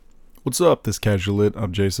What's up, this Casual Lit?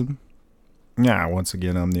 I'm Jason. Yeah, once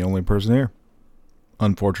again, I'm the only person here.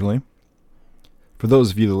 Unfortunately. For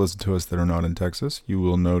those of you that listen to us that are not in Texas, you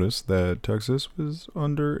will notice that Texas was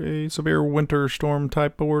under a severe winter storm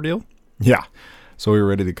type of ordeal. Yeah, so we're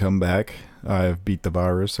ready to come back. I've beat the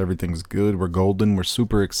virus. Everything's good. We're golden. We're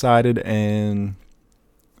super excited. And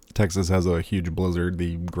Texas has a huge blizzard,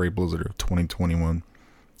 the Great Blizzard of 2021.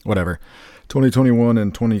 Whatever. 2021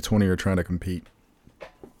 and 2020 are trying to compete.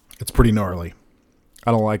 It's pretty gnarly.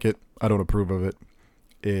 I don't like it. I don't approve of it.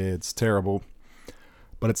 It's terrible.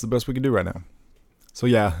 But it's the best we can do right now. So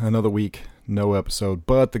yeah, another week, no episode.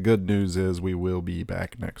 But the good news is we will be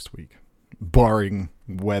back next week. Barring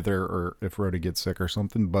weather or if Rhoda gets sick or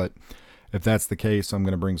something. But if that's the case, I'm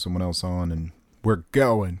going to bring someone else on. And we're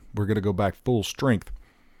going. We're going to go back full strength.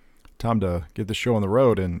 Time to get the show on the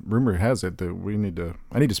road. And rumor has it that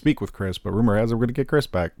I need to speak with Chris. But rumor has it we're going to get Chris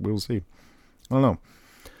back. We'll see. I don't know.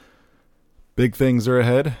 Big things are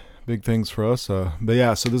ahead. Big things for us. But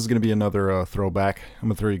yeah, so this is going to be another throwback. I'm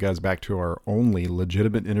going to throw you guys back to our only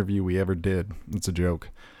legitimate interview we ever did. It's a joke.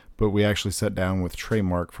 But we actually sat down with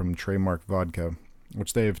Trademark from Trademark Vodka,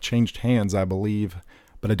 which they have changed hands, I believe.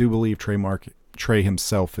 But I do believe Trey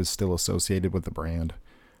himself is still associated with the brand.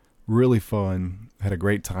 Really fun. Had a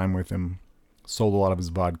great time with him. Sold a lot of his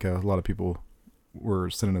vodka. A lot of people were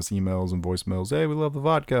sending us emails and voicemails. Hey, we love the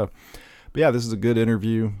vodka. But yeah, this is a good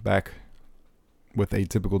interview back with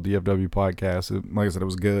Atypical DFW podcast. Like I said, it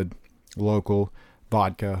was good. Local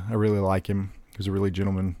vodka. I really like him. He was a really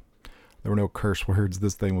gentleman. There were no curse words.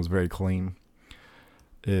 This thing was very clean.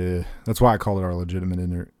 That's why I called it our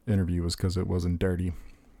legitimate interview, was because it wasn't dirty.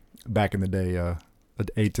 Back in the day,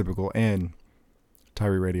 Atypical and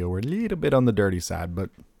Tyree Radio were a little bit on the dirty side. But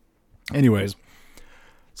anyways,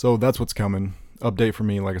 so that's what's coming. Update for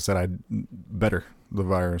me. Like I said, better. The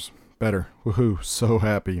virus. Better. Woohoo. So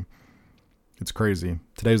happy. It's crazy.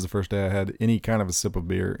 Today's the first day I had any kind of a sip of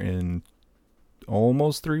beer in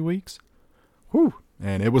almost 3 weeks. Whew.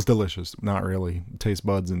 And it was delicious. Not really. Taste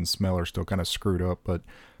buds and smell are still kind of screwed up, but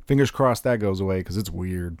fingers crossed that goes away because it's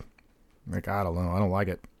weird. Like, I don't know. I don't like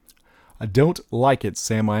it. I don't like it,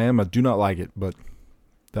 Sam. I do not like it, but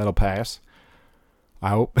that'll pass. I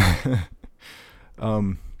hope.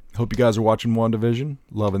 Hope you guys are watching WandaVision.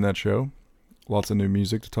 Loving that show. Lots of new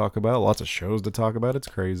music to talk about. Lots of shows to talk about. It's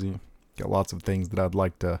crazy. Got lots of things that I'd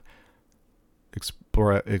like to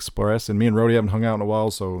express. And me and Rhodey haven't hung out in a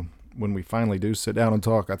while, so when we finally do sit down and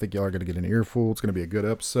talk, I think y'all are going to get an earful. It's going to be a good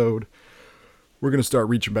episode. We're going to start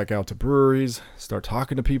reaching back out to breweries, start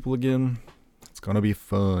talking to people again. It's going to be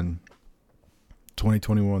fun.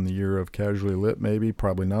 2021, the year of Casually Lit, maybe.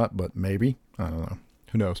 Probably not, but maybe. I don't know.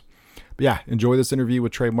 Who knows? But yeah, enjoy this interview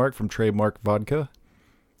with Trademark from Trademark Vodka.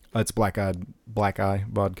 It's Black Eye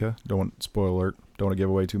Vodka. Spoiler alert. Don't want to give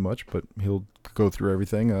away too much, but he'll go through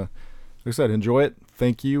everything. Like I said, enjoy it.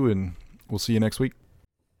 Thank you, and we'll see you next week.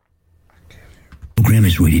 The program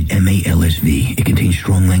is rated MALSV. It contains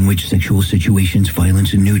strong language, sexual situations,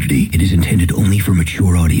 violence, and nudity. It is intended only for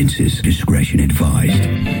mature audiences. Discretion advised.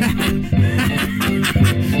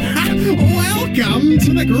 Welcome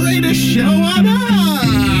to the greatest show on earth!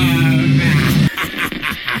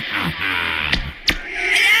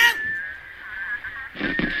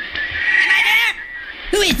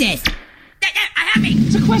 Who is this? Help me!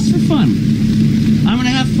 It's a quest for fun. I'm gonna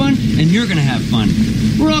have fun, and you're gonna have fun.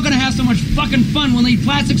 We're all gonna have so much fucking fun we'll need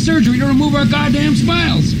plastic surgery to remove our goddamn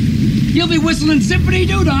smiles. You'll be whistling Symphony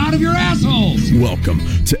Doodah out of your assholes. Welcome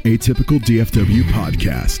to Atypical DFW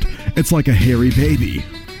Podcast. It's like a hairy baby.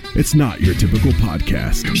 It's not your typical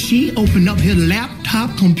podcast. She opened up her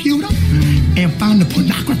laptop computer and found the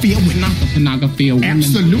pornography of women. Not the pornography of women.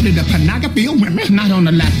 Absolutely, the pornography of women. Not on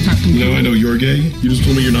the laptop computer. No, I know you're gay. You just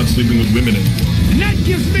told me you're not sleeping with women anymore. And that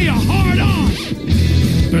gives me a hard on.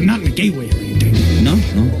 But not in the gay way or anything. No,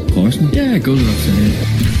 of course not. Yeah, it goes without saying.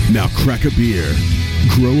 Now crack a beer,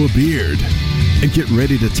 grow a beard, and get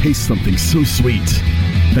ready to taste something so sweet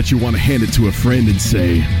that you want to hand it to a friend and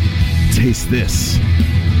say, taste this.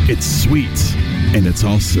 It's sweet, and it's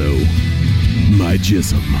also my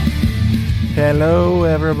jism. Hello,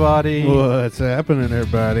 everybody. What's happening,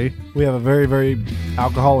 everybody? We have a very, very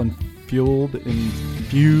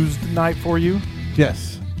alcohol-infused night for you.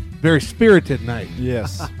 Yes. Very spirited night.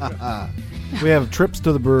 Yes. We have trips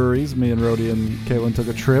to the breweries. Me and Rhodey and Caitlin took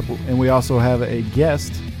a trip, and we also have a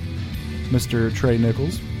guest, Mr. Trey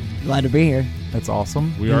Nichols. Glad to be here. That's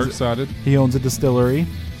awesome. We are excited. He owns a distillery.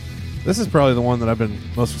 This is probably the one that I've been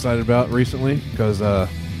most excited about recently because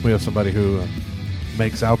we have somebody who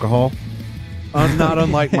makes alcohol. Not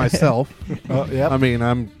unlike myself. Yep. I mean,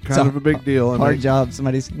 I'm kind of a big deal. Hard job.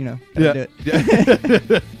 Somebody's, do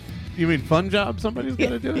it. You mean fun job? Somebody's got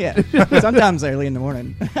to do it. Yeah. Sometimes early in the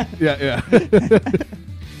morning. Yeah.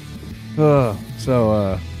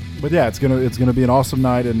 But yeah, it's gonna be an awesome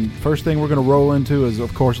night. And first thing we're gonna roll into is,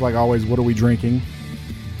 of course, like always, what are we drinking?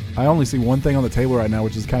 I only see one thing on the table right now,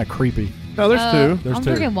 which is kind of creepy. No, there's two. There's I'm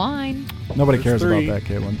two. drinking wine. Nobody There's cares three. about that,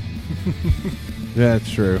 Caitlin. Yeah,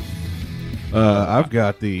 it's true. I've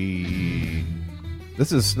got the.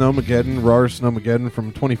 This is Snowmageddon, Raw Snowmageddon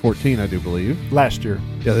from 2014, I do believe. Last year.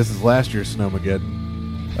 Yeah, this is last year's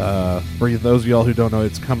Snowmageddon. For those of y'all who don't know,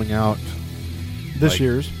 it's coming out This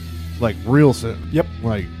year's. like real soon. Yep.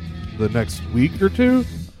 Like the next week or two.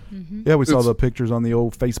 Yeah, we saw It's- the pictures on the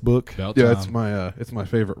old Facebook. About Yeah, time. it's my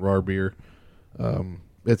favorite raw beer.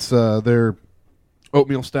 It's their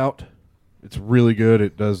oatmeal stout. It's really good.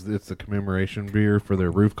 It's the commemoration beer for their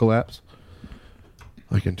roof collapse,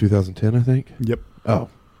 like in 2010, I think. Yep. Oh,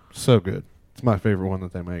 so good. It's my favorite one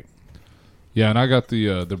that they make. Yeah, and I got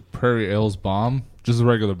the Prairie Ales bomb, just a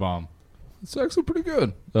regular bomb. It's actually pretty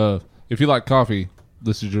good. If you like coffee,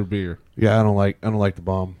 this is your beer. Yeah, I don't like the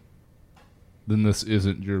bomb. Then this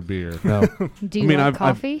isn't your beer. No. Do you like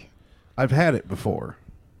coffee? I've had it before,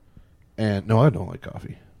 and no, I don't like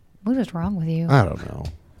coffee. What is wrong with you? I don't know.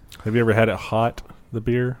 Have you ever had it hot, the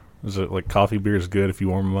beer? Is it like coffee beer is good if you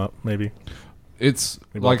warm them up, maybe? It's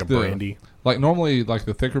Maybe like like a the brandy. Like normally, like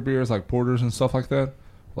the thicker beers, like porters and stuff like that.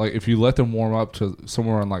 Like if you let them warm up to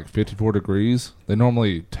somewhere on like 54 degrees, they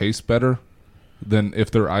normally taste better than if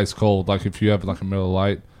they're ice cold. Like if you have like a Miller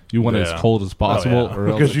Lite, you want it Yeah. as cold as possible, yeah. or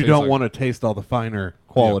else Because it you tastes don't like- want to taste all the finer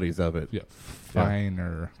qualities of it. Yeah,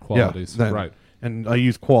 finer qualities. Yeah, Right. And I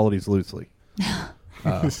use qualities loosely.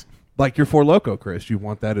 Like your Four Loko, Chris. You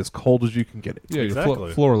want that as cold as you can get it. Yeah, Exactly. your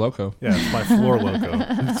Floor Loco. Yeah, it's my floor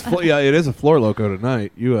loco. Yeah, it is a Floor Loko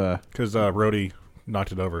tonight. You Because Rhodey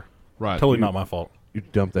knocked it over. Right. Totally You- not my fault. you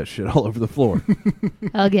dumped that shit all over the floor,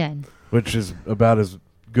 Again. which is about as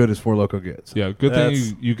good as Four Loko gets. Yeah, good thing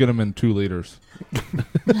That's- you get them in 2 liters.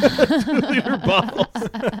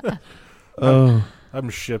 Oh, I'm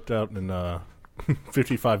shipped out in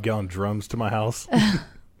 55-gallon drums to my house.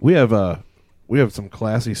 we have some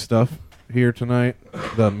classy stuff here tonight.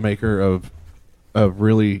 The maker of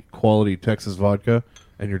really quality Texas vodka,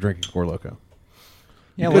 and you're drinking Four Loko.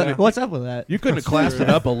 Yeah, couldn't- what's up with that? You couldn't have classed it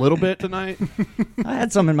up a little bit tonight. I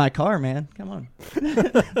had some in my car, man. Come on.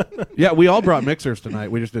 Yeah, we all brought mixers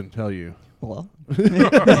tonight. We just didn't tell you. Well,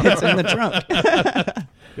 it's in the trunk.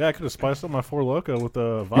 Yeah, I could have spiced up my Four Loco with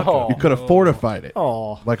the vodka. You could have fortified it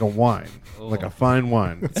Oh, like a wine, like a fine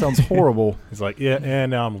wine. that sounds horrible. He's like, yeah,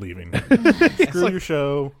 and now I'm leaving. Screw your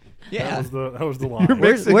show. Yeah. That was the line.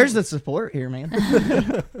 Where's the support here, man?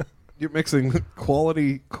 You're mixing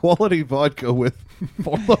quality vodka with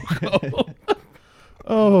Four Loko.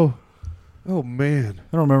 Oh man.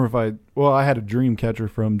 I don't remember I had a dream catcher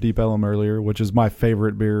from Deep Ellum earlier, which is my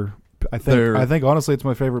favorite beer. I think honestly it's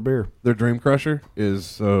my favorite beer. Their Dream Crusher is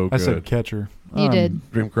so good. I said catcher. You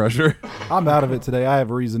did. Dream Crusher. I'm out of it today. I have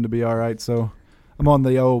a reason to be all right, so I'm on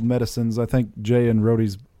the old medicines. I think Jay and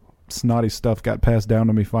Rhodey's snotty stuff got passed down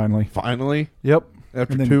to me finally. Finally, Yep.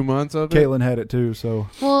 after And then 2 months of it. Caitlin had it too, so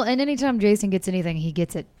Well, and anytime Jason gets anything, he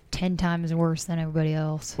gets it 10 times worse than everybody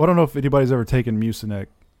else. well, I don't know if anybody's ever taken Mucinex.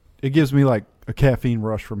 It gives me like a caffeine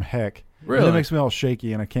rush from heck. Really? And it makes me all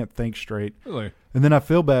shaky and I can't think straight. Really? And then I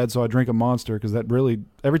feel bad, so I drink a Monster because that really,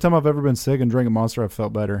 every time I've ever been sick and drink a Monster, I've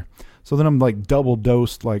felt better. So then I'm like double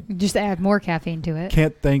dosed, like Just add more caffeine to it.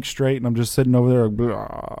 can't think straight, and I'm just sitting over there like,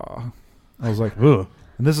 blah. I was like, Ugh.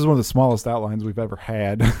 and this is one of the smallest outlines we've ever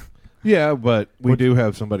had. Yeah, but we do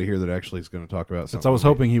have somebody here that actually is going to talk about something. Since I was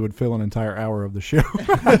hoping he would fill an entire hour of the show.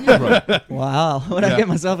 Wow, what did I get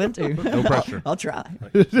myself into? No pressure. I'll try.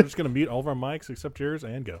 We're just going to mute all of our mics except yours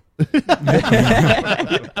and go.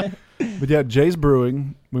 But yeah, Jay's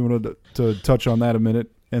Brewing. We wanted to touch on that a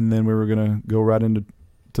minute, and then we were going to go right into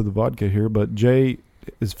the vodka here. But Jay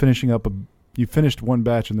is finishing up you finished one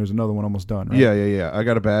batch, and there's another one almost done, right? Yeah. I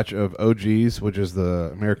got a batch of OGs, which is the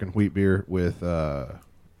American wheat beer with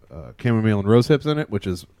chamomile and rose hips in it, which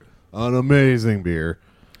is an amazing beer.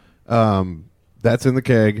 That's in the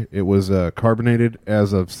keg. It was carbonated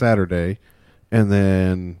as of Saturday, and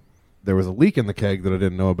then there was a leak in the keg that I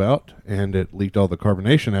didn't know about, and it leaked all the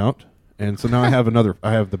carbonation out. And so now I have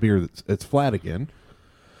I have the beer it's flat again.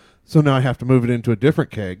 So now I have to move it into a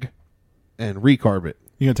different keg and recarb it.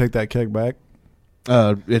 You gonna take that keg back?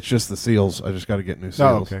 It's just the seals. I just got to get new seals.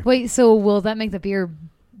 Oh, okay. Wait, so will that make the beer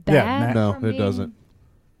bad? Yeah, No, from it being- doesn't.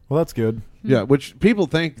 Well, that's good. Yeah, which people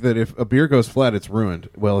think that if a beer goes flat, it's ruined.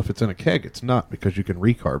 Well, if it's in a keg, it's not, because you can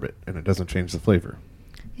recarb it and it doesn't change the flavor.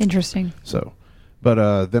 Interesting. So,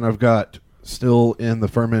 but then I've got still in the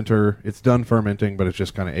fermenter. It's done fermenting, but it's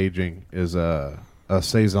just kind of aging. Is a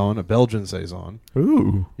saison, a Belgian saison.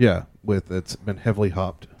 Ooh. Yeah, it's been heavily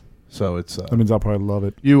hopped, so it's. That means I'll probably love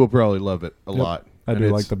it. You will probably love it a lot. I do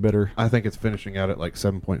like the bitter. I think it's finishing out at like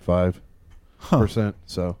 7.5%.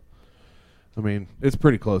 So, I mean, it's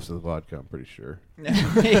pretty close to the vodka. I'm pretty sure. I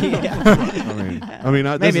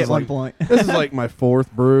mean, maybe at one point. This is like my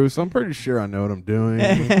 4th brew, so I'm pretty sure I know what I'm doing.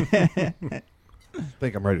 I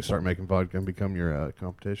think I'm ready to start making vodka and become your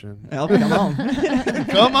competition. Oh, come on.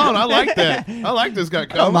 Come on, I like that. I like this guy.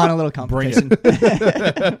 Come on, a little competition.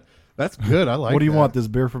 That's good. I like. What do you that. want? This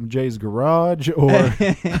beer from Jay's Garage, or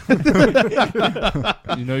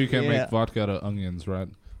You know you can't make vodka out of onions, right?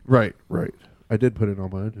 Right. I did put it on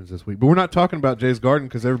my onions this week, but we're not talking about Jay's Garden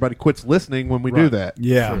because everybody quits listening when we do that.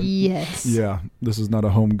 Yeah. Yes. Yeah. This is not a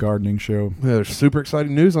home gardening show. There's super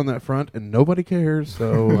exciting news on that front, and nobody cares,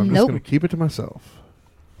 so I'm just Nope. going to keep it to myself.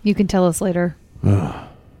 You can tell us later.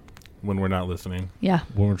 When we're not listening. Yeah.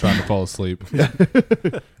 When we're trying to fall asleep.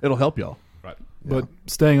 It'll help y'all. Right. But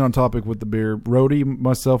staying on topic with the beer, Rhodey,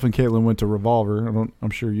 myself, and Caitlin went to Revolver. I'm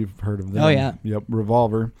sure you've heard of them. Oh, yeah. Yep,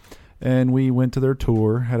 Revolver. And we went to their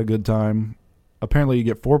tour, had a good time. Apparently, you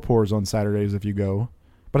get 4 pours on Saturdays if you go.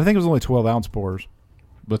 But I think it was only 12-ounce pours.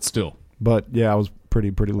 But still. But, yeah, I was pretty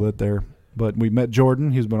lit there. But we met Jordan.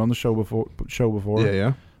 He's been on the show before.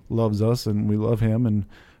 Yeah. Loves us, and we love him. And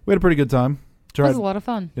we had a pretty good time. It was a lot of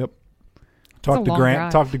fun. Yep. a Talked to long Grant.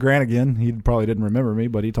 drive. Talked to Grant again. He probably didn't remember me,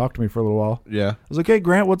 but he talked to me for a little while. Yeah. I was like, "Hey,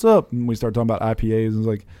 Grant, what's up?" And we started talking about IPAs. And I was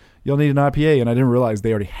like, "Y'all need an IPA," and I didn't realize they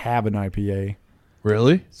already have an IPA.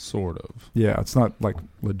 Really? Sort of. Yeah, it's not like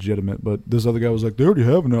legitimate, but this other guy was like, "They already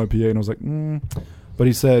have an IPA," and I was like, But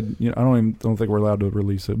he said, "You know, I don't think we're allowed to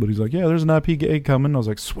release it." But he's like, "Yeah, there's an IPA coming." I was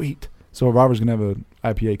like, "Sweet." So Revolver's gonna have an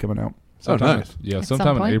IPA coming out. Sometime, nice. Yeah, At sometime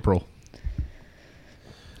some in point. April.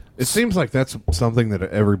 It seems like that's something that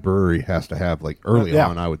every brewery has to have, like early Yeah.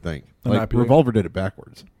 on. I would think. An Like IPA. Revolver did it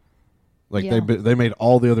backwards. Like Yeah. they made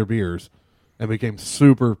all the other beers and became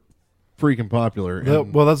super freaking popular.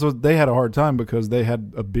 And Well, that's what they had a hard time because they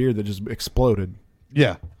had a beer that just exploded.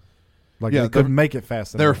 yeah, Like Yeah, they couldn't make it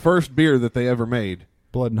fast their enough. first beer that they ever made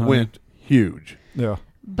Blood and Honey went huge. Yeah,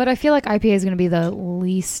 But I feel like IPA is going to be the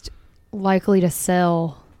least likely to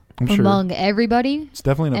sell I'm sure. among everybody. It's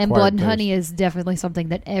definitely an And acquired Blood and taste. Honey is definitely something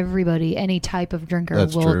that everybody, any type of drinker,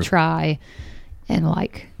 That's will true. try and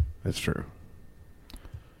like. That's true.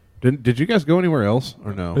 Did you guys go anywhere else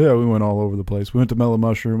or no? Yeah, we went all over the place. We went to Mellow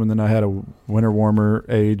Mushroom, and then I had a Winter Warmer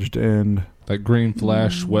aged, and That Green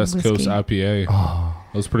Flash West whiskey. Coast IPA.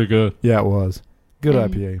 That was pretty good. yeah, it was good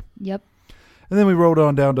And- IPA. Yep. And then we rode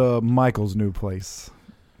on down to Michael's new place.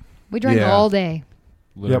 We drank Yeah. all day.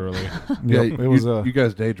 Literally. Yeah, Yep, it was you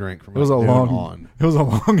guys day drank from it was a like noon long on. it was a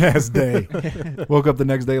long ass day. Woke up the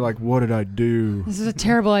next day like, what did I do? This is a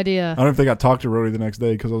terrible idea. I don't think I talked to Rhodey the next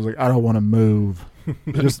day because I was like, I don't want to move.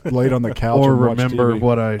 Just laid on the couch Or and watched remember TV.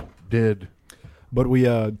 what I did. But we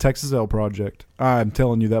Texas Ale Project. I'm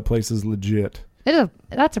telling you, that place is legit.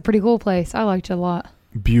 That's a pretty cool place. I liked it a lot.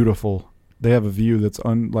 Beautiful. They have a view that's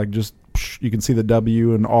you can see the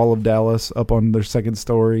W and all of Dallas up on their second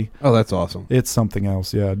story. Oh, that's awesome. It's something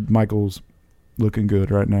else. Yeah, Michael's looking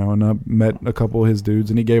good right now, and I met a couple of his dudes,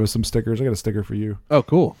 and he gave us some stickers. I got a sticker for you. Oh,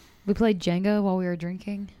 cool. We played Jenga while we were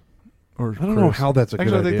drinking. Or I don't know Chris. how that's a good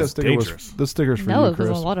Actually, I think idea. that sticker was Dangerous. the stickers for No, you, it was Chris.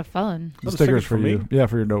 a lot of fun. The the stickers stickers for for you. me? Yeah,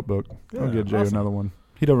 for your notebook. I'll Yeah, get Jay awesome. another one.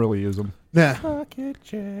 He don't really use them. Nah. Fuck it,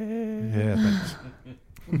 Jay. Yeah, thanks.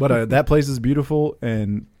 But that place is beautiful,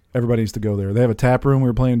 and everybody needs to go there. They have a tap room. We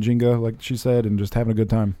were playing Jenga, like she said, and just having a good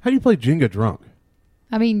time. How do you play Jenga drunk?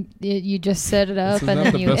 I mean, you just set it up Isn't and that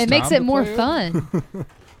then the you. best It makes time it to more play it? fun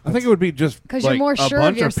I think it would be just because like you're more a sure of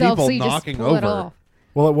bunch yourself, people so you just knocking pull it over. off.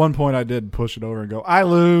 Well, at one point I did push it over and go, I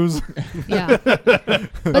lose. Yeah, but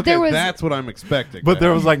Okay, there was that's what I'm expecting. But there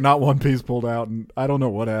then. was like not one piece pulled out, and I don't know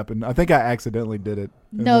what happened. I think I accidentally did it.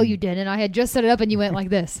 And no, then- you didn't. I had just set it up and you went like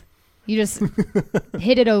this. You just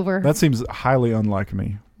hit it over. That seems highly unlike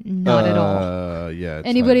me. Not at all. Yeah. it's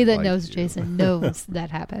Anybody highly that like knows you. Jason knows that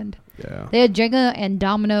happened. Yeah. They had Jenga and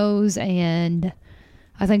dominoes and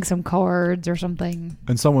I think some cards or something.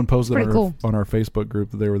 And someone posted Pretty cool. on our Facebook group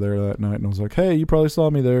that they were there that night, and I was like, "Hey, you probably saw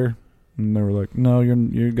me there." And they were like, "No,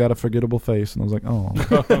 you got a forgettable face." And I was like, "Oh."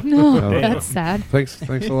 No, that's sad. Thanks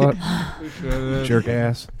a lot. Jerk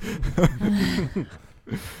ass.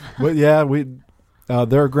 But yeah,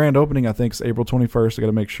 their grand opening I think is April 21st. I got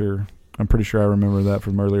to make sure. I'm pretty sure I remember that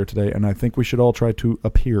from earlier today, and I think we should all try to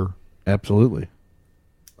appear. Absolutely.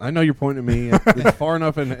 I know you're pointing at me. It's far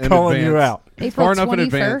enough in Calling advance. you out. April Far enough in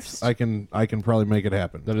advance. 21st? I can probably make it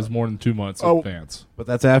happen. That is more than 2 months Oh. in advance. But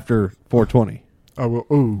that's after 420.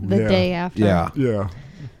 the day after. Yeah.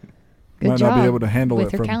 Good Might job not be able to handle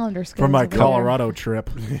with it your calendar skills from my over there. Colorado trip.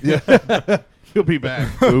 Yeah. You'll be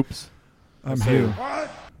back. Oops. I'm here.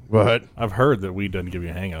 What? I've heard that weed doesn't give you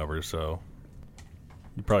a hangover, so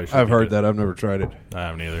you probably should. I've heard that. I've never tried it. I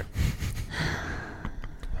haven't either.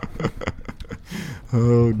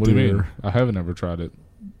 Oh, What do you mean? I haven't ever tried it.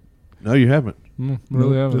 No, you haven't.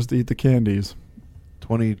 Really haven't. Just eat the candies.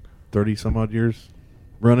 20, 30 some odd years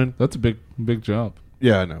running. That's a big jump.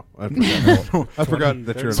 Yeah, I know. I forgot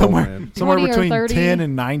that you're an old man. Somewhere 20 or between 30. 10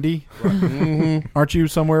 and 90. Aren't you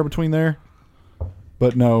somewhere between there?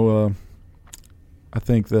 But no, I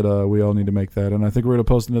think that we all need to make that. And I think we're going to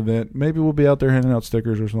post an event. Maybe we'll be out there handing out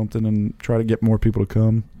stickers or something and try to get more people to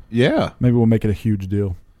come. Yeah. Maybe we'll make it a huge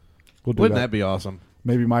deal. We'll do Wouldn't that be awesome?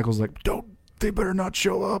 Maybe Michael's like, they better not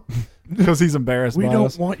show up. Because he's embarrassed We by don't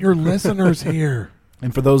us. want your listeners here.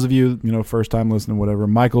 And for those of you, first time listening, whatever,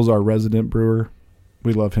 Michael's our resident brewer.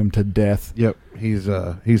 We love him to death. Yep. He's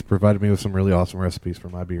provided me with some really awesome recipes for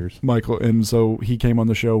my beers. Michael, and so he came on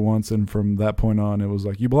the show once, and from that point on, it was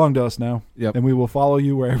like, you belong to us now. Yep. And we will follow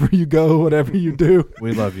you wherever you go, whatever you do.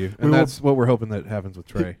 We love you. And that's what we're hoping that happens with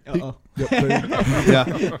Trey. Uh-oh.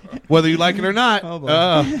 Yeah. Whether you like it or not,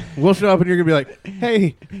 we'll show up and you're going to be like,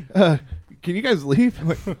 hey, can you guys leave?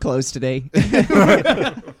 Closed today.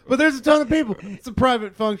 But there's a ton of people. It's a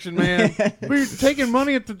private function, man. We're taking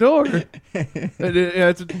money at the door.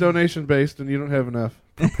 It's a donation based, and you don't have enough.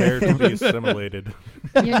 Prepared to be assimilated.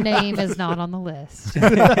 Your name is not on the list.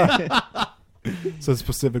 So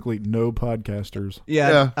specifically, no podcasters.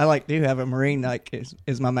 Yeah. I do have a Marine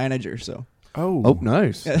is my manager, so. Oh,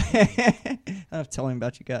 nice. I'll tell him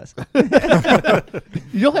about you guys.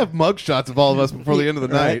 You'll have mug shots of all of us before the end of the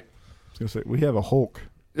night. I was going to say, we have a Hulk.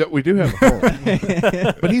 Yeah, we do have a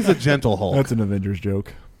Hulk. But he's a gentle Hulk. That's an Avengers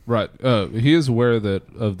joke. Right. He is aware of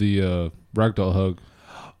the ragdoll hug.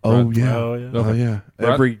 Oh, Right. yeah. Oh, yeah. Oh, Okay. yeah.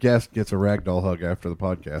 Right. Every guest gets a ragdoll hug after the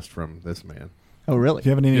podcast from this man. Oh, really? Do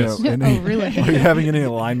you have any? Yes. Really? Are you having any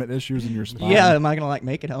alignment issues in your spine? Yeah, am I going to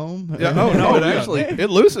make it home? Yeah. Oh, no, it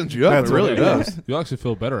loosens you up. That's it really what it does. You'll actually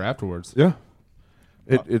feel better afterwards. Yeah.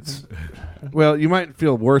 It's well, you might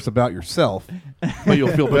feel worse about yourself, but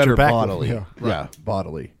you'll feel better back- bodily. yeah. Yeah,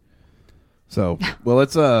 bodily. So, well,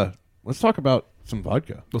 let's talk about some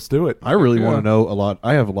vodka. Let's do it. I really want to know a lot.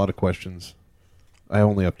 I have a lot of questions. I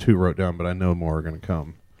only have 2 wrote down, but I know more are going to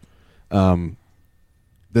come.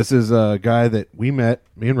 This is a guy that me and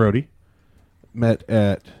Rhodey met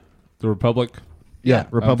at The Republic.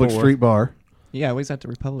 Republic Fort Street Worth. Bar. Yeah, we was at the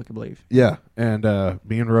Republic, I believe. Yeah, and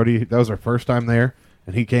me and Rhodey, that was our first time there,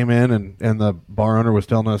 and he came in, and the bar owner was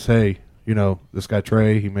telling us, hey, this guy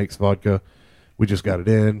Trey, he makes vodka. We just got it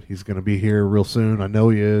in. He's going to be here real soon. I know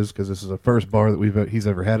he is, because this is the first bar that he's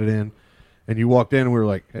ever had it in. And you walked in, and we were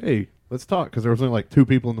like, hey, let's talk, because there was only 2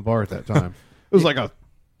 people in the bar at that time. It was a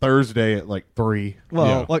Thursday at 3.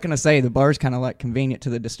 Well, what can I say? The bar's kind of convenient to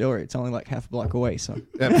the distillery. It's only half a block away, so.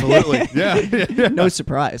 Absolutely. Yeah. No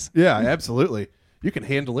surprise. Yeah, absolutely. You can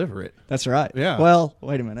hand deliver it. That's right. Yeah. Well,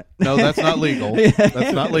 wait a minute. No, that's not legal.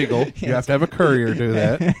 That's not legal. You have to have a courier do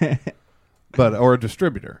that. Or a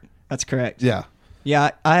distributor. That's correct. Yeah.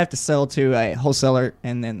 Yeah, I have to sell to a wholesaler,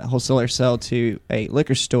 and then the wholesaler sell to a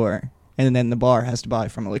liquor store, and then the bar has to buy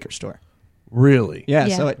from a liquor store. Really? Yeah,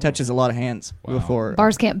 Yeah. so it touches a lot of hands before.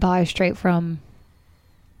 Bars can't buy straight from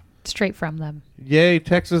them. Yay,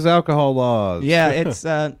 Texas alcohol laws. Yeah, it's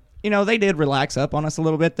they did relax up on us a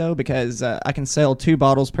little bit though, because I can sell 2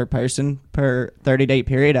 bottles per person per 30-day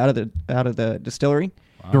period out of the distillery.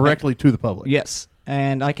 Directly to the public. Yes,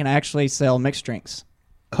 and I can actually sell mixed drinks.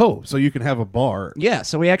 Oh, so you can have a bar. Yeah,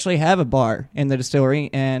 so we actually have a bar in the distillery,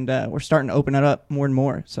 and we're starting to open it up more and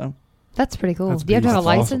more. So That's pretty cool. That's Do you have to have a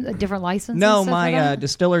beautiful. license, a different license? no, and stuff for my that?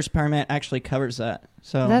 distiller's permit actually covers that.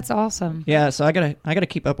 So That's awesome. yeah, so I gotta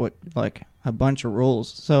keep up with a bunch of rules.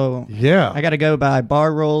 So Yeah. I gotta go by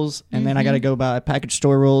bar rules, and then I gotta go by package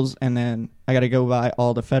store rules, and then I gotta go by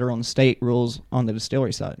all the federal and state rules on the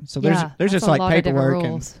distillery side. So there's Yeah, there's that's just a lot of different paperwork and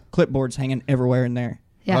rules. clipboards hanging everywhere in there.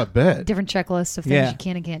 Yeah, I bet. different checklists of things Yeah. you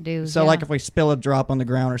can and can't do. So yeah. if we spill a drop on the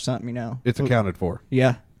ground or something, It's accounted for.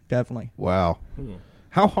 Yeah, definitely. Wow.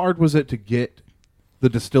 How hard was it to get the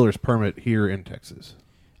distiller's permit here in Texas?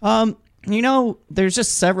 There's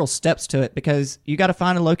just several steps to it, because you got to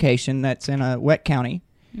find a location that's in a wet county,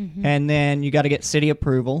 and then you got to get city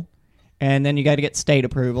approval, and then you got to get state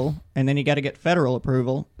approval, and then you got to get federal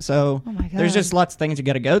approval. So Oh my there's God. just lots of things you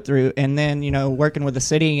got to go through, and then working with the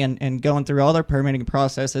city and going through all their permitting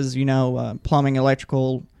processes. Plumbing,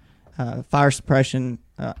 electrical, fire suppression.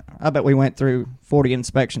 I bet we went through 40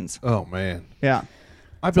 inspections. Oh, man. Yeah.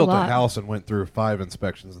 I It's built a a lot. house and went through 5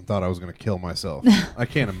 inspections and thought I was going to kill myself. I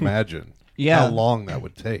can't imagine Yeah. how long that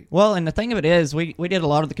would take. Well, and the thing of it is, we did a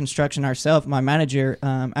lot of the construction ourselves. My manager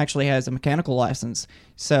actually has a mechanical license,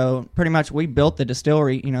 so pretty much we built the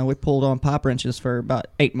distillery. You know, we pulled on pipe wrenches for about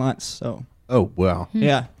 8 months. So. Oh wow.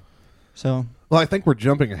 Yeah. So. Well, I think we're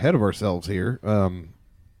jumping ahead of ourselves here.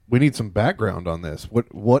 We need some background on this.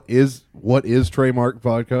 What is Trademark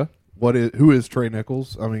Vodka? Who is Trey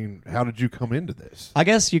Nichols? I mean, how did you come into this? I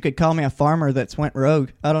guess you could call me a farmer that's went rogue.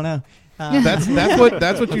 I don't know. That's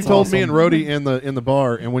what you told me and Rhodey in the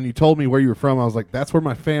bar. And when you told me where you were from, I was like, that's where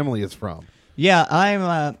my family is from. Yeah,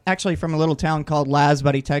 I'm actually from a little town called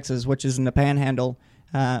Lasbuddy, Texas, which is in the Panhandle.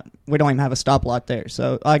 We don't even have a stoplight there.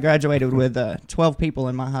 So I graduated with 12 people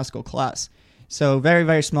in my high school class. So very,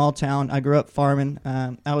 very small town. I grew up farming.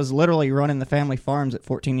 I was literally running the family farms at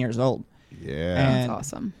 14 years old. Yeah. That's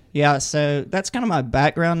awesome. Yeah, so that's kind of my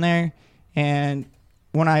background there. And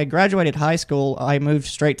when I graduated high school, I moved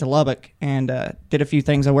straight to Lubbock and did a few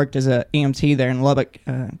things. I worked as a EMT there in Lubbock,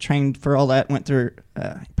 trained for all that, went through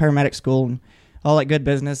paramedic school and all that good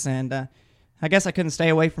business. And I guess I couldn't stay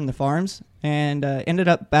away from the farms and ended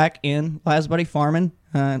up back in Lasbuddy farming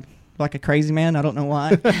like a crazy man. I don't know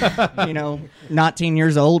why. 19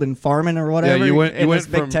 years old and farming or whatever. Yeah, you went this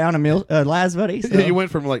from big town of Lasbuddy. So. You went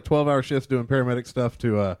from like 12-hour shifts doing paramedic stuff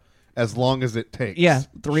to as long as it takes. Yeah,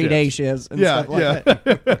 3-day shifts and stuff like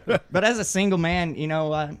that. But as a single man,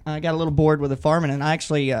 I got a little bored with the farming, and I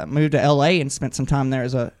actually moved to L.A. and spent some time there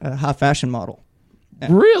as a high fashion model.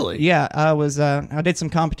 Really? Yeah, I did some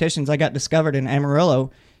competitions. I got discovered in Amarillo,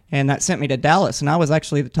 and that sent me to Dallas, and I was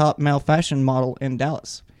actually the top male fashion model in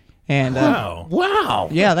Dallas. And wow.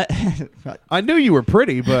 Yeah, that I knew you were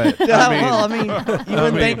pretty, but you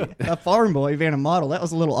wouldn't think a farm boy being a model. That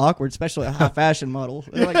was a little awkward, especially a high fashion model.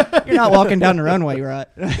 Like, you're not walking down the runway, right?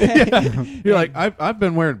 You're like, I've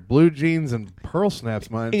been wearing blue jeans and pearl snaps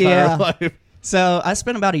my entire life. So I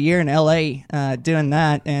spent about a year in L.A. Doing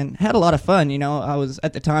that and had a lot of fun. I was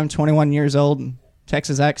at the time 21 years old, and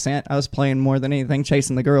Texas accent. I was playing more than anything,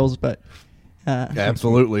 chasing the girls, but.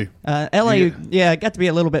 Absolutely. L.A. It got to be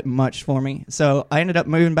a little bit much for me. So I ended up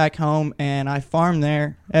moving back home, and I farmed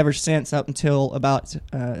there ever since up until about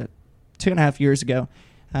 2.5 years ago.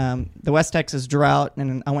 The West Texas drought,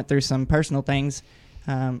 and I went through some personal things.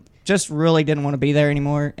 Just really didn't want to be there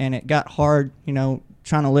anymore, and it got hard,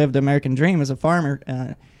 trying to live the American dream as a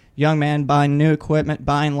farmer. Young man buying new equipment,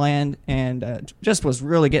 buying land, and just was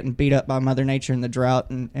really getting beat up by Mother Nature in the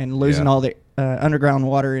drought and losing all the underground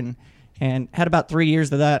water and had about 3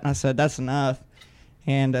 years of that, and I said, that's enough.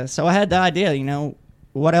 And so I had the idea,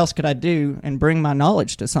 what else could I do and bring my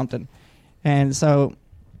knowledge to something? And so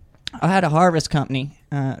I had a harvest company,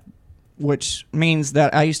 which means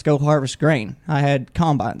that I used to go harvest grain. I had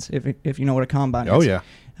combines, if you know what a combine is. Oh, yeah.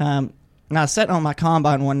 And I was sitting on my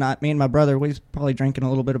combine one night, me and my brother, we was probably drinking a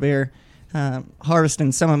little bit of beer,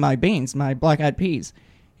 harvesting some of my beans, my black-eyed peas.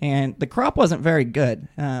 And the crop wasn't very good.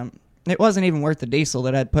 It wasn't even worth the diesel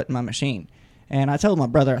that I'd put in my machine. And I told my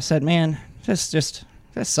brother, I said, man, this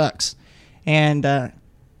sucks. And I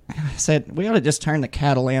said, we ought to just turn the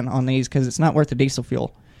cattle in on these because it's not worth the diesel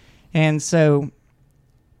fuel. And so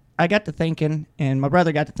I got to thinking, and my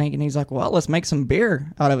brother got to thinking, he's like, well, let's make some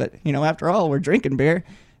beer out of it. After all, we're drinking beer.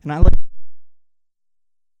 And I looked.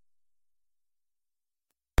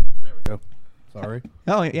 There we go. Sorry.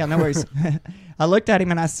 Oh, yeah, no worries. I looked at him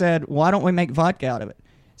and I said, why don't we make vodka out of it?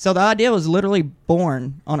 So the idea was literally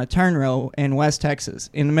born on a turn row in West Texas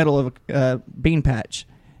in the middle of a bean patch.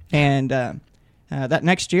 And that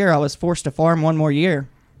next year I was forced to farm one more year.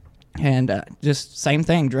 And just same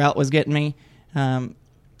thing, drought was getting me. And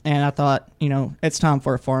I thought, it's time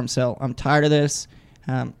for a farm sale. I'm tired of this.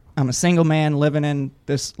 I'm a single man living in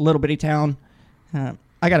this little bitty town.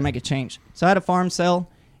 I got to make a change. So I had a farm sale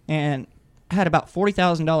and I had about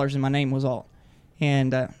 $40,000 in my name was all.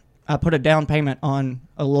 And I put a down payment on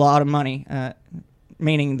a lot of money,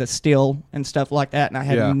 meaning the steel and stuff like that, and I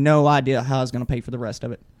had no idea how I was going to pay for the rest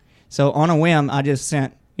of it. So on a whim, I just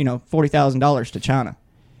sent $40,000 to China,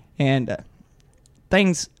 and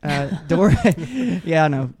things yeah, I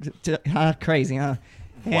know, crazy, huh?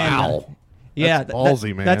 And, wow, yeah, that's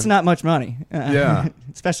ballsy, man. That's not much money, yeah,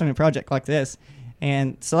 especially in a project like this.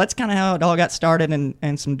 And so that's kind of how it all got started,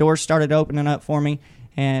 and some doors started opening up for me.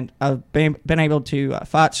 And I've been able to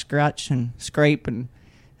fight, scratch, and scrape, and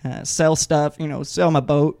sell stuff. Sell my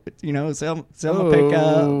boat. Sell my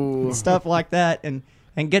pickup, and stuff like that, and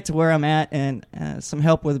get to where I'm at. And some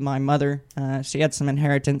help with my mother. She had some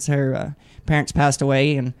inheritance. Her parents passed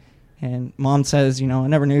away, and Mom says, I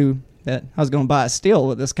never knew that I was going to buy a steel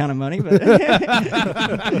with this kind of money,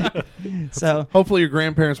 but so hopefully your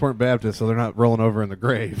grandparents weren't Baptist, so they're not rolling over in the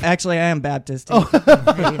grave. Actually, I am Baptist.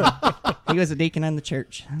 He was a deacon in the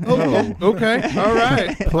church. Oh, okay, all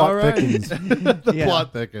right, Plot thickens. The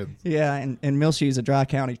plot thickens. Yeah, and Millshue's a dry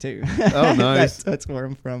county too. Oh, nice. That's where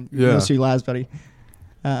I'm from. Yeah. Millshoe lies, buddy.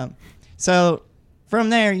 So from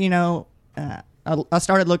there, I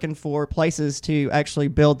started looking for places to actually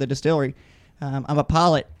build the distillery. I'm a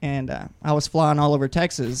pilot, and I was flying all over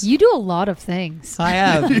Texas. You do a lot of things. I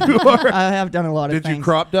have. I have done a lot of things. Did you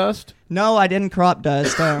crop dust? No, I didn't crop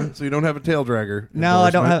dust. So you don't have a tail dragger? No,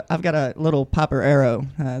 I don't have. I've got a little Piper Arrow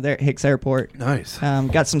there at Hicks Airport. Nice.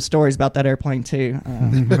 Got some stories about that airplane too.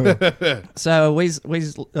 So we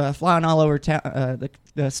was flying all over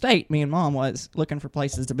the state. Me and Mom was looking for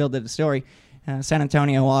places to build the distillery. San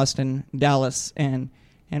Antonio, Austin, Dallas, and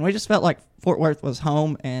we just felt like Fort Worth was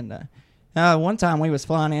home. And one time we was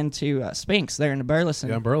flying into Spinks there in the Burleson.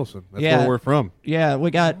 Yeah, Burleson. That's where we're from. Yeah,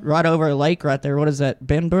 we got right over a lake right there. What is that,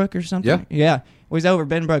 Benbrook or something? Yeah. Yeah, we was over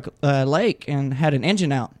Benbrook Lake and had an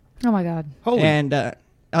engine out. Oh, my God. Holy. And I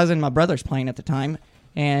was in my brother's plane at the time.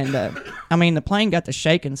 And, the plane got to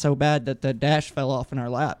shaking so bad that the dash fell off in our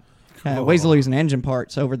lap. We was losing engine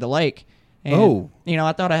parts over the lake. And,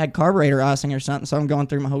 I thought I had carburetor icing or something, so I'm going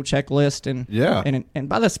through my whole checklist. And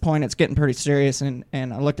by this point, it's getting pretty serious. And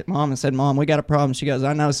I looked at Mom and said, Mom, we got a problem. She goes,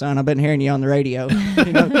 I know, son. I've been hearing you on the radio.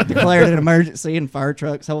 Declared an emergency and fire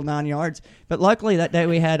trucks, whole 9 yards. But luckily that day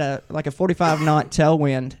we had a 45-knot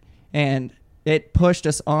tailwind, and it pushed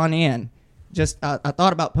us on in. I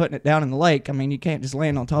thought about putting it down in the lake. I mean, you can't just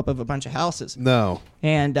land on top of a bunch of houses. No.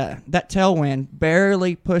 And that tailwind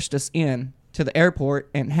barely pushed us in to the airport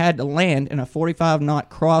and had to land in a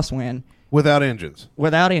 45-knot crosswind. Without engines,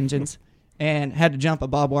 and had to jump a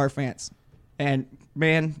barbed wire fence. And,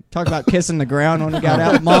 man, talk about kissing the ground when we got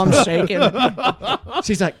out. Mom's shaking.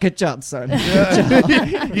 She's like, good job, son. Good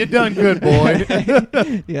job. You done good, boy.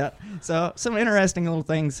 Yeah. So some interesting little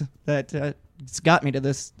things that it's got me to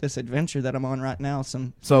this adventure that I'm on right now.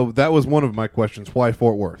 So that was one of my questions. Why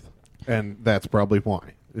Fort Worth? And that's probably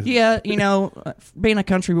why. Yeah, being a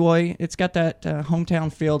country boy, it's got that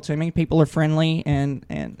hometown feel to me. People are friendly, and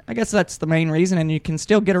I guess that's the main reason. And you can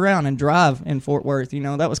still get around and drive in Fort Worth.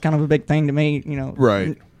 That was kind of a big thing to me. Right.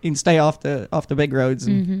 You can stay off the big roads.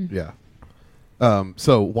 Yeah.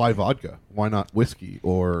 So why vodka? Why not whiskey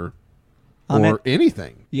or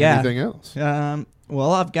anything? Yeah. Anything else?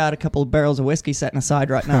 Well, I've got a couple of barrels of whiskey setting aside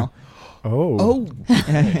right now. Oh.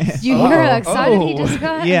 You hear how excited he just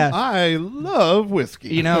got? Yeah. I love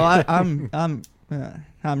whiskey. I'm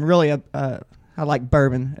really I like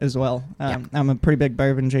bourbon as well. I'm a pretty big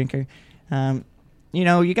bourbon drinker.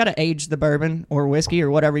 You got to age the bourbon or whiskey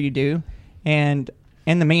or whatever you do, and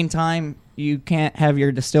in the meantime, you can't have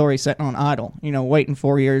your distillery sitting on idle. Waiting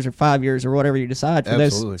 4 years or 5 years or whatever you decide for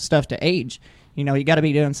this stuff to age. You got to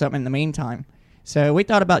be doing something in the meantime. So we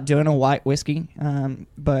thought about doing a white whiskey,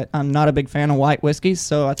 but I'm not a big fan of white whiskeys.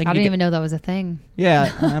 So I think I didn't even know that was a thing.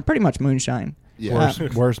 Yeah, pretty much moonshine. Yeah.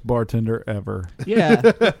 Worst bartender ever. Yeah.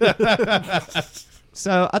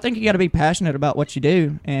 So I think you got to be passionate about what you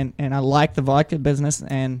do, and I like the vodka business,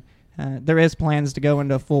 and there is plans to go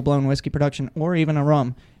into full-blown whiskey production or even a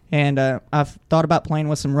rum. And I've thought about playing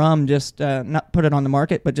with some rum, just not put it on the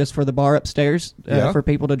market, but just for the bar upstairs for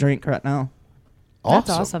people to drink right now. That's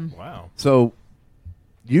awesome. Wow. So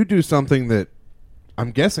you do something that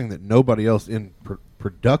I'm guessing that nobody else in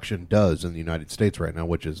production does in the United States right now,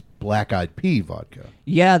 which is black-eyed pea vodka.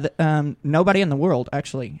 Yeah, nobody in the world,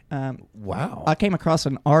 actually. Wow. I came across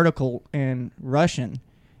an article in Russian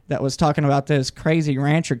that was talking about this crazy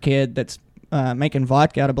rancher kid that's making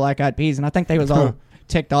vodka out of black-eyed peas, and I think they was all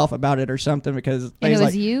ticked off about it or something because and it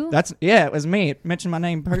was you? It was me. It mentioned my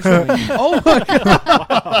name personally. Oh, my God.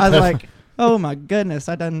 I was like, oh, my goodness.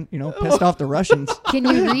 I done, pissed off the Russians. Can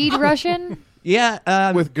you read Russian?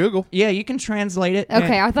 Yeah. With Google. Yeah, you can translate it.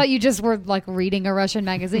 Okay, I thought you just were like reading a Russian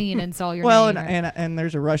magazine and saw your name. And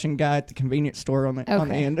there's a Russian guy at the convenience store on the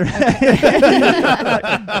end.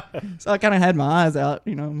 So I kind of had my eyes out.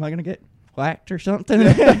 Am I going to get whacked or something?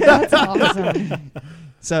 That's awesome.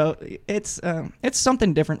 So it's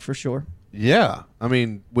something different for sure. Yeah. I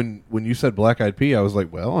mean, when you said black-eyed pea, I was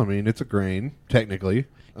like, well, I mean, it's a grain, technically.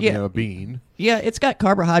 I mean, a bean. Yeah, it's got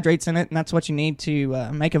carbohydrates in it, and that's what you need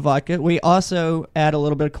to make a vodka. We also add a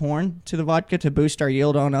little bit of corn to the vodka to boost our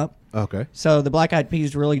yield on up. Okay. So the black-eyed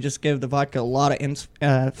peas really just give the vodka a lot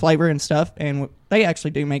of flavor and stuff, and they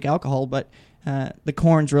actually do make alcohol, but the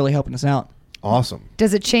corn's really helping us out. Awesome.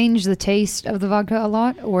 Does it change the taste of the vodka a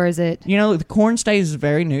lot, or is it? The corn stays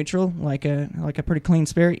very neutral, like a pretty clean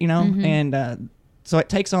spirit, Mm-hmm. and so it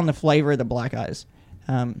takes on the flavor of the black eyes.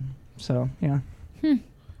 So yeah.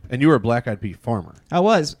 And you were a black eyed pea farmer. I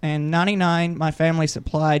was. And 99, my family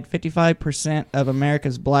supplied 55% of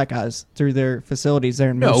America's black eyes through their facilities there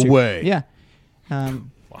in No Middleshoot. way. Yeah.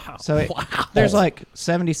 Wow. So there's like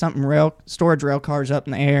 70-something storage rail cars up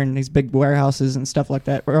in the air and these big warehouses and stuff like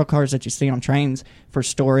that. Rail cars that you see on trains for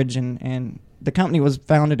storage. And the company was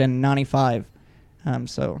founded in 95.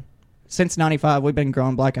 So since 95, we've been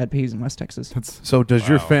growing black-eyed peas in West Texas. So does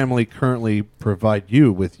your family currently provide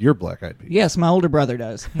you with your black-eyed peas? Yes, my older brother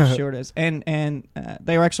does. He sure does. And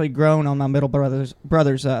they were actually grown on my middle brother's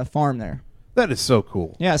farm there. That is so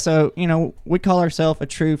cool. Yeah, so, we call ourselves a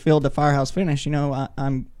true field to firehouse finish.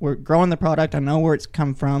 We're growing the product. I know where it's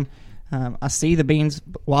come from. I see the beans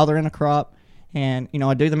while they're in a crop. And,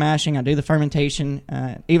 I do the mashing. I do the fermentation.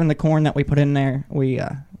 Even the corn that we put in there, we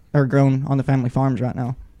are grown on the family farms right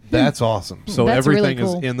now. That's awesome. So That's everything really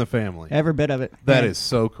cool. is in the family. Every bit of it. That And is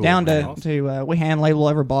so cool. Down man. to we hand label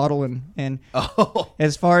every bottle. And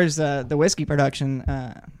as far as the whiskey production,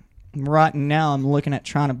 right now I'm looking at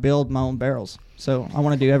trying to build my own barrels. So I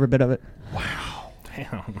want to do every bit of it. Wow.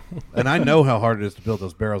 Damn. And I know how hard it is to build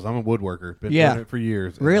those barrels. I'm a woodworker. Been doing it for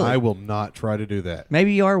years. And Really? I will not try to do that.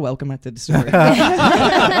 Maybe you are welcome at the distillery.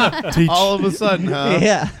 All of a sudden, huh?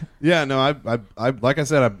 Yeah. Yeah, no, I like I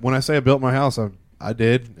said, when I say I built my house, I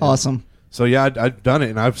did. And Awesome. So, yeah, I've done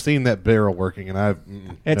it, and I've seen that barrel working,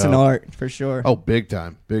 and It's an art, for sure. Oh, big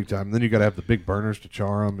time, big time. And then you got to have the big burners to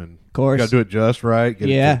char them, and of course. you got to do it just right, get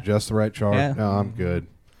Yeah. it to just the right char. Yeah. No, I'm good.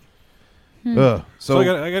 So I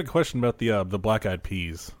got a question about the black-eyed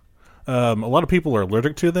peas. A lot of people are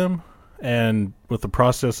allergic to them, and with the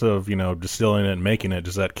process of distilling it and making it,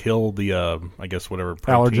 does that kill the I guess whatever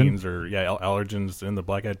proteins allergens in the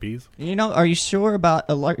black-eyed peas? Are you sure about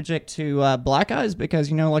allergic to black eyes? Because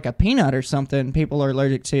like a peanut or something, people are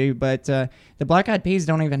allergic to, but the black-eyed peas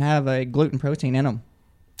don't even have a gluten protein in them.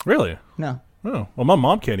 Really? No. Oh, well, my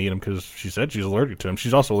mom can't eat them because she said she's allergic to them.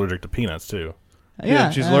 She's also allergic to peanuts too.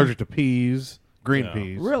 Yeah, she's allergic to peas, green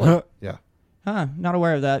peas. Really? Yeah. Not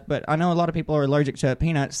aware of that, but I know a lot of people are allergic to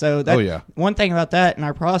peanuts. So that, one thing about that in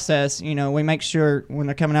our process, we make sure when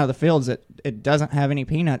they're coming out of the fields that it doesn't have any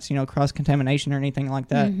peanuts, cross-contamination or anything like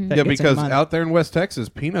that. Mm-hmm. that Yeah, gets in because mind. out there in West Texas,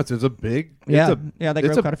 peanuts is a big... they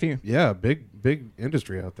grow quite a few. Yeah, big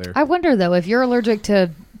industry out there. I wonder, though, if you're allergic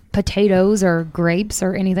to potatoes or grapes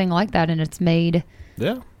or anything like that and it's made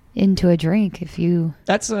into a drink, if you...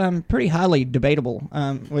 That's pretty highly debatable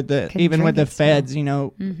with the even with the feds.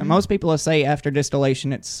 Most people will say after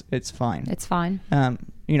distillation it's fine. It's fine. I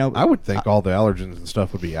would think all the allergens and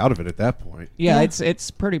stuff would be out of it at that point. Yeah,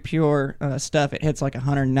 it's pretty pure stuff. It hits like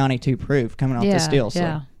 192 proof coming off the still.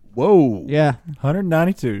 Yeah. So. Whoa. Yeah.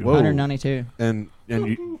 192. Whoa. 192. And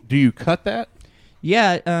do you cut that?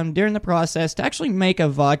 Yeah, during the process, to actually make a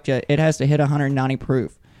vodka, it has to hit 190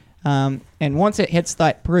 proof. And once it hits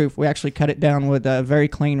that proof, we actually cut it down with very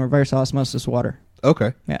clean reverse osmosis water.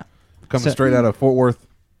 Okay. Yeah. Coming straight out of Fort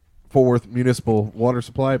Worth Municipal Water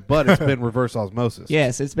Supply, but it's been reverse osmosis.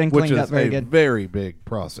 Yes, it's been cleaned up very good. Very big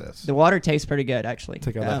process. The water tastes pretty good, actually.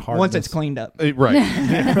 Take out that once it's hardness. cleaned up. Right.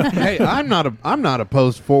 Hey, I'm not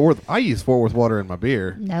opposed to Fort Worth. I use Fort Worth water in my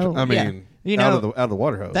beer. No. I mean, Yeah. out of the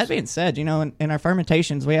water hose. That being said, in our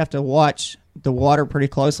fermentations, we have to watch the water pretty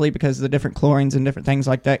closely because the different chlorines and different things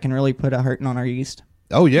like that can really put a hurting on our yeast.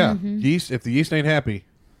 Oh yeah, yeast. If the yeast ain't happy,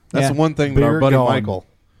 that's the one thing that Beer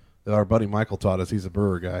our buddy Michael taught us. He's a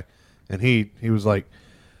brewer guy, and he was like,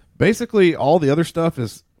 basically all the other stuff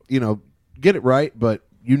is get it right, but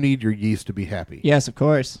you need your yeast to be happy. Yes, of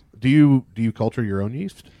course. Do you culture your own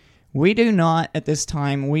yeast? We do not at this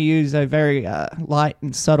time. We use a very light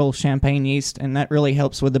and subtle champagne yeast, and that really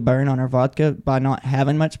helps with the burn on our vodka by not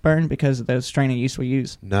having much burn because of the strain of yeast we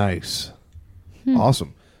use. Nice.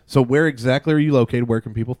 Awesome. So where exactly are you located? Where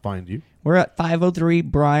can people find you? We're at 503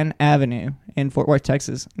 Bryan Avenue in Fort Worth,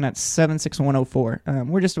 Texas, and that's 76104.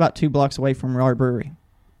 We're just about 2 blocks away from our brewery.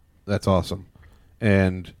 That's awesome.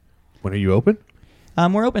 And when are you open?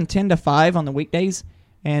 We're open 10 to 5 on the weekdays,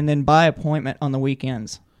 and then by appointment on the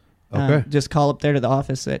weekends. Okay. Just call up there to the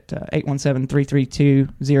office at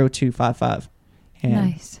 817-332-0255.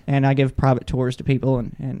 Nice. And I give private tours to people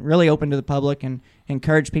and really open to the public and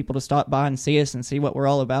encourage people to stop by and see us and see what we're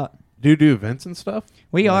all about. Do you do events and stuff?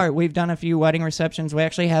 We are. We've done a few wedding receptions. We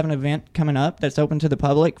actually have an event coming up that's open to the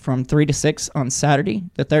public from 3 to 6 on Saturday,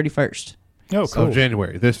 the 31st. Oh, cool. So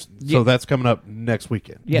January. So that's coming up next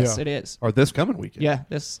weekend. Yes, it is. Or this coming weekend. Yeah,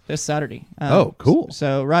 this Saturday. Oh, cool.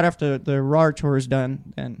 So right after the RAR tour is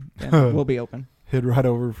done, then we'll be open. Head right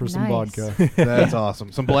over for some Nice. vodka. That's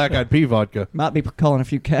awesome. Some Black Eyed Pea vodka. Might be calling a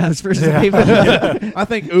few cabs for some people. I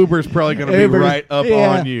think Uber's probably going to be right up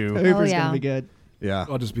on you. Uber's going to be good. Yeah.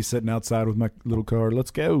 I'll just be sitting outside with my little car.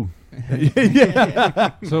 Let's go.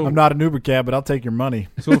 So I'm not an Uber cab, but I'll take your money.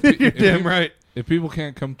 So You're damn right. If people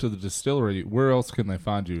can't come to the distillery, where else can they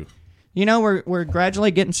find you? You know, we're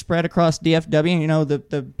gradually getting spread across DFW. You know,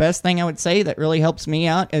 the best thing I would say that really helps me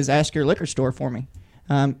out is ask your liquor store for me.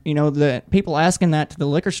 You know, the people asking that to the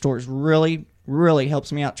liquor stores really, really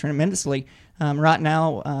helps me out tremendously. Right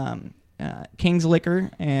now, King's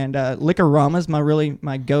Liquor and Liquor-Rama's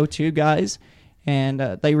my go-to guys, and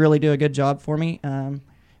they really do a good job for me.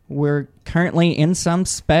 We're currently in some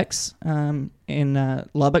specs. In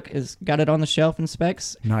Lubbock has got it on the shelf in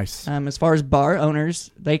specs. Nice. As far as bar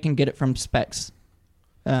owners, they can get it from specs.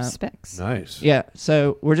 Specs. Nice. Yeah,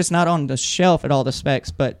 so we're just not on the shelf at all the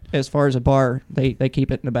specs, but as far as a bar, they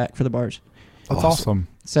keep it in the back for the bars. That's awesome.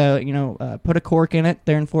 So, you know, Put a Cork in it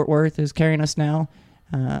there in Fort Worth is carrying us now.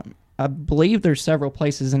 I believe there's several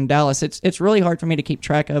places in Dallas. It's really hard for me to keep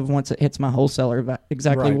track of once it hits my wholesaler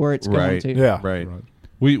exactly Right. where it's going to. Yeah. Right.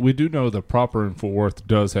 We do know that Proper in Fort Worth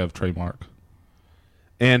does have trademark.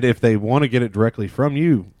 And if they want to get it directly from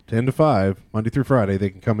you, 10 to 5, Monday through Friday,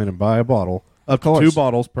 they can come in and buy a bottle, up to course. 2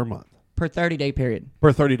 bottles per month. Per 30-day period.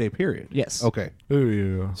 Per 30-day period. Yes. Okay. Oh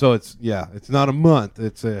yeah. So it's not a month.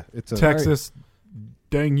 It's a Texas,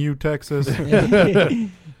 dang you, Texas.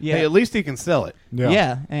 Yeah. Hey, at least he can sell it.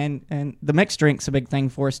 Yeah, and the mixed drink's a big thing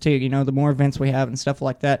for us too. You know, the more events we have and stuff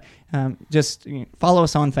like that, just follow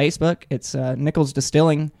us on Facebook. It's Nichols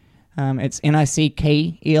Distilling. It's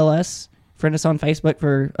NICKELS. Friend us on Facebook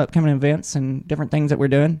for upcoming events and different things that we're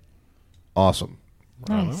doing. Awesome.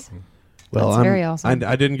 Nice. Well, That's very awesome.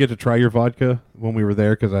 I didn't get to try your vodka when we were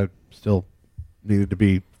there because I still needed to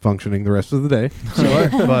be functioning the rest of the day. Sure.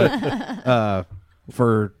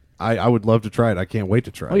 But I would love to try it. I can't wait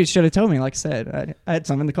to try Well, you it. should have told me. Like I said, I had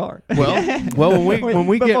some in the car. Well, when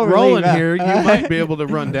we get Before we rolling leave, here, you might be able to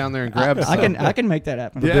run down there and grab some. I can make that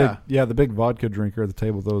happen. The big vodka drinker at the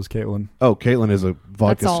table though is Caitlin. Oh, Caitlin is a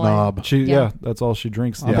vodka That's all snob. That's all she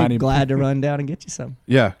drinks. I'll be glad to run down and get you some.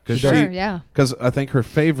 Yeah, because yeah. Because I think her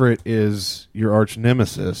favorite is your arch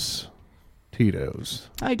nemesis, Tito's.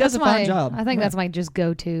 Oh, he does That's a fine my- job. I think Yeah. that's my just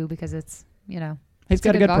go-to because it's, He's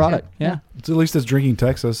got a good vodka. product. Yeah. It's at least it's drinking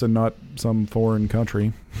Texas and not some foreign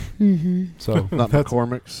country. Mm-hmm. So Not that's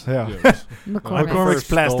McCormick's. Yeah. McCormick's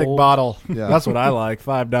plastic Gold. bottle. Yeah. That's what I like.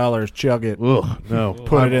 $5. Chug it. Ugh, no.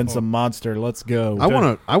 Put it in some Monster. Let's go. I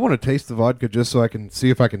want to taste the vodka just so I can see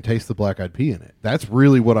if I can taste the black eyed pea in it. That's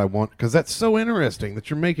really what I want because that's so interesting that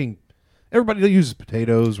you're making. Everybody uses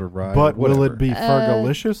potatoes or rye. But or will whatever. it be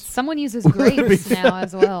Fergalicious? Someone uses grapes now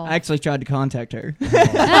as well. I actually tried to contact her.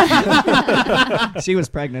 She was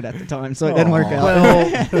pregnant at the time, so it didn't work out.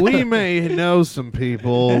 Well, we may know some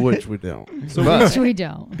people, which we don't. So Which we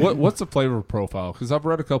don't. What's the flavor profile? Because I've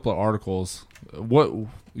read a couple of articles. What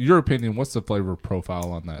your opinion? What's the flavor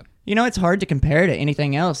profile on that? You know, it's hard to compare to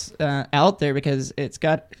anything else out there because it's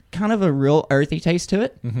got kind of a real earthy taste to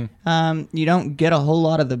it. Mm-hmm. You don't get a whole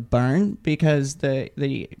lot of the burn because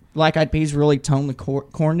the black eyed peas really tone the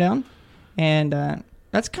corn down, and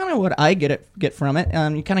that's kind of what I get from it.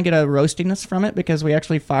 You kind of get a roastiness from it because we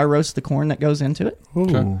actually fire roast the corn that goes into it.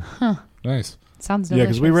 Ooh. Huh. Nice. Sounds Yeah,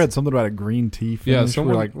 delicious. because we read something about a green tea finish. Yeah, We're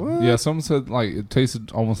someone like, what? Yeah, someone said like it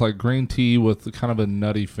tasted almost like green tea with kind of a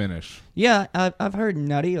nutty finish. Yeah, I've heard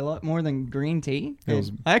nutty a lot more than green tea. It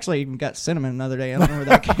was- I actually even got cinnamon the other day. I don't know where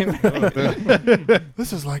that came from.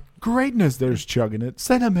 This is like greatness. There's chugging it.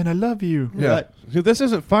 Cinnamon, I love you. Yeah, Dude, this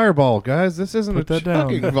isn't Fireball, guys. This isn't Put a that down.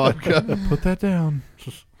 chugging vodka. Put that down.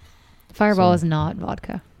 Fireball is not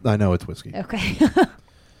vodka. I know it's whiskey. Okay.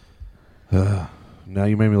 Now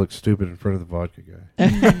you made me look stupid in front of the vodka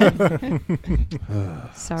guy.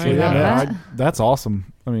 Sorry about that. That's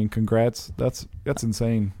awesome. I mean, congrats. That's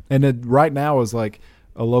insane. And it, right now is like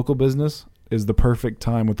a local business is the perfect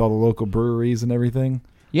time with all the local breweries and everything.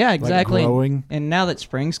 Yeah, exactly. Like growing. And now that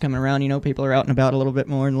spring's coming around, people are out and about a little bit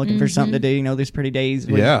more and looking for something to do. These pretty days.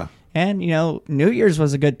 Yeah. And, New Year's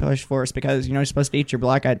was a good push for us because, you're supposed to eat your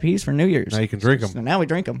black-eyed peas for New Year's. Now you can drink them. So now we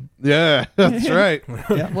drink them. Yeah, that's right.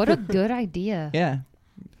 Yeah. What a good idea. Yeah.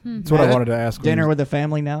 That's what I wanted to ask. Dinner with the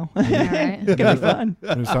family now. All right. It's going to be fun.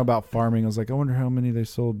 When he was talking about farming, I was like, I wonder how many they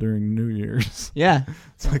sold during New Year's. Yeah.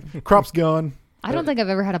 It's like, crop's gone. I don't think I've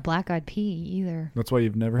ever had a black-eyed pea either. That's why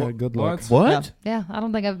you've never had good luck. What? Yeah, I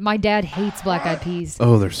don't think my dad hates black-eyed peas.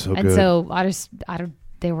 Oh, they're so and good. so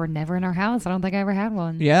they were never in our house. I don't think I ever had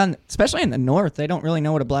one. Yeah, and especially in the north, they don't really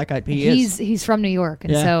know what a black-eyed pea is. He's from New York,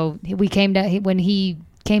 and Yeah. so we came to when he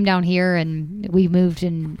came down here and we moved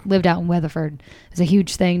and lived out in Weatherford. It was a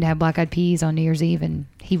huge thing to have black-eyed peas on New Year's Eve, and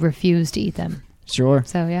he refused to eat them. Sure.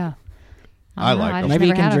 So yeah, I like them. Maybe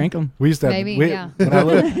you can drink them. We used to have, Maybe, we, yeah.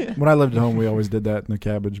 when I lived at home, we always did that in the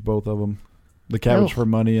cabbage, both of them. The cabbage for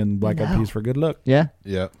money and black-eyed peas for good luck. Yeah.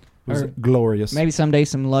 Yeah. It was glorious. Maybe someday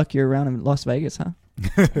some luck you're around in Las Vegas, huh?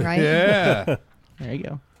 Right? Yeah. There you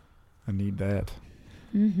go. I need that.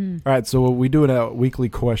 Mm-hmm. All right, so we do a weekly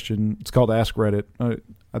question. It's called Ask Reddit.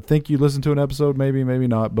 I think you listened to an episode, maybe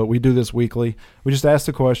not, but we do this weekly. We just ask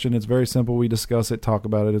the question. It's very simple. We discuss it, talk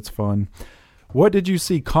about it. It's fun. What did you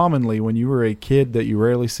see commonly when you were a kid that you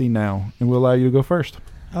rarely see now? And we'll allow you to go first.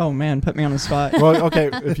 Oh, man, put me on the spot. Well, okay,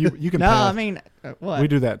 if you can No, pass. I mean, what? We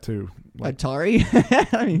do that too. Atari?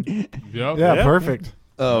 I mean, yeah, perfect.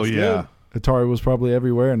 Oh, That's yeah. good. Atari was probably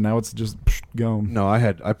everywhere, and now it's just gone. No, I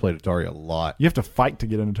played Atari a lot. You have to fight to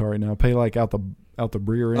get an Atari now. Pay like out the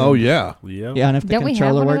rear end. Oh, yeah. Yeah, and if the Don't we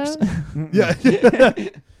have controller one works. of those? Yeah.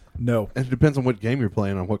 No. And it depends on what game you're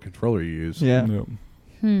playing, on what controller you use. Yeah. No.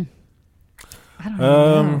 I don't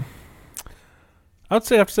know. I'd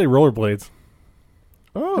say I have to say rollerblades.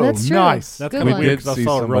 Oh, That's true. nice. That's Good kind of one. weird because I See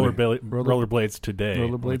saw somebody- rollerblades today.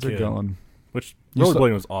 Rollerblades when a are kid. gone. Which You saw-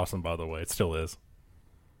 rollerblading was awesome, by the way. It still is.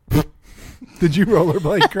 Did you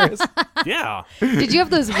rollerblade, Chris? Yeah. Did you have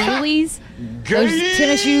those wheelies? Those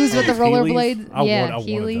tennis shoes with the rollerblades? I Yeah, wanted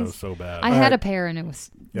Heelys. those so bad. I had a pair, and it was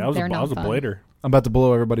Yeah, I was they're a not fun. blader. I'm about to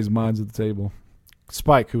blow everybody's minds at the table.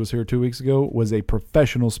 Spike, who was here 2 weeks ago, was a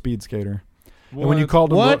professional speed skater. And when you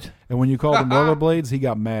called him rollerblades, he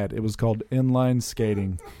got mad. It was called inline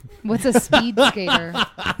skating. What's a speed skater?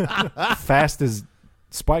 Fast as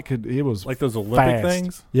Spike could. He was Like those Olympic fast.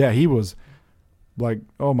 things? Yeah, he was like,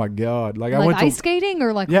 oh my god! Like I Like went to ice skating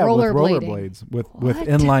or like yeah, rollerblading? with rollerblades, with What?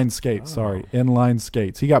 inline skates. Sorry, inline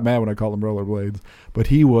skates. He got mad when I called him rollerblades, but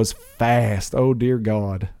he was fast. Oh dear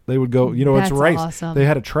God! They would go. You know, it's a That's race. awesome. They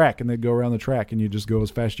had a track, and they'd go around the track, and you just go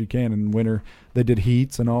as fast as you can. In winter, they did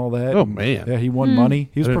heats and all that. Oh, man. Yeah, he won money.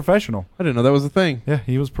 He was professional. I didn't know that was a thing. Yeah,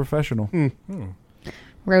 he was professional.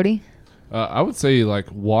 Rhodey? I would say like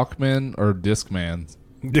Walkman or Discman.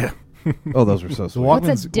 Yeah. Oh, those are so The sweet. What's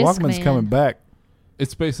a Walkman's Discman? coming back.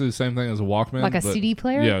 It's basically the same thing as a Walkman. Like a but- CD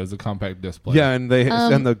player? Yeah, it's a compact disc player. Yeah, and they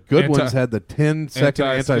and the good Anti- ones had the 10-second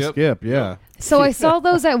anti-skip. anti-skip. Yeah. So I saw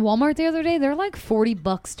those at Walmart the other day. They're like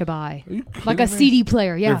 $40 to buy. Like a kidding me? CD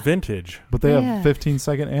player, They're yeah. vintage. But they Yeah. have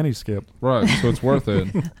 15-second anti-skip. Right, so it's worth it.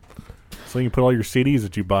 So you can put all your CDs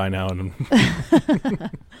that you buy now and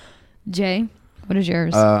Jay, what is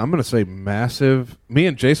yours? I'm going to say massive. Me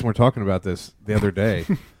and Jason were talking about this the other day.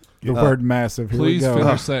 The word massive. Here Please we go.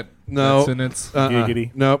 finish that sentence.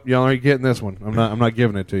 Giggity. Nope, y'all aren't getting this one. I'm not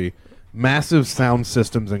giving it to you. Massive sound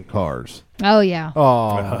systems in cars. oh, yeah.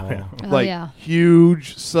 Oh, yeah. Oh, Like yeah.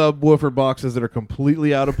 huge subwoofer boxes that are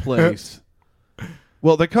completely out of place.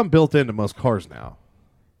 Well, they come built into most cars now.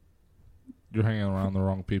 You're hanging around the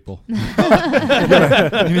wrong people. hang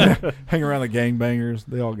around the gangbangers.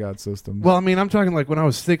 They all got systems. Well, I mean, I'm talking like when I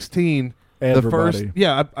was 16. Everybody.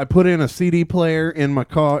 I put in a CD player in my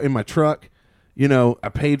car, in my truck. You know, I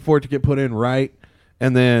paid for it to get put in right,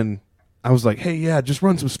 and then I was like, "Hey, yeah, just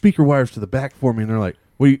run some speaker wires to the back for me." And they're like,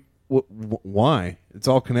 "Why? It's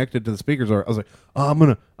all connected to the speakers." I was like, "Oh, I'm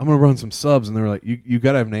gonna run some subs," and they were like, "You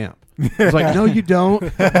gotta have an amp." I was like, "No, you don't.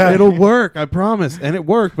 It'll work, I promise." And it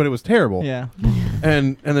worked, but it was terrible. Yeah.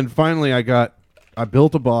 And then finally, I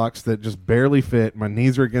built a box that just barely fit. My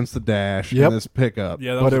knees are against the dash Yep. in this pickup.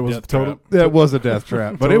 Yeah, that But was it a was death total. trap. That was a death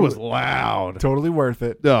trap, but it was Totally. loud. Totally worth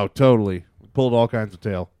it. No, totally. Pulled all kinds of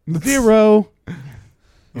tail. Zero.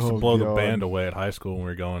 Used to Oh, blow the God. band away at high school when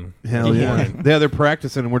we were going. Hell yeah. Yeah, they're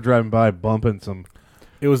practicing and we're driving by bumping some.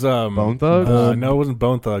 It was Bone Thugs? no, it wasn't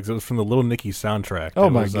Bone Thugs. It was from the Little Nicky soundtrack. Oh It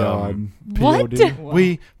my was, God! What? POD.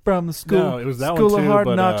 We from the school. No, it was that School one of too, Hard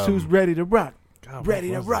but, Knocks. Who's ready to rock? God, Ready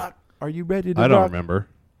what to was rock? Are you ready to I rock? don't remember.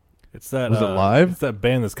 It's that. Was it live? It's that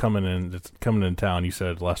band that's coming in. That's coming in town. You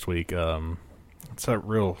said last week. It's that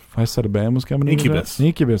real. I said a band was coming in. Incubus.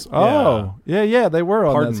 Incubus. Oh, yeah, they were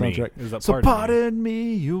on Pardon that Me. soundtrack. Is that So Pardon Me? pardon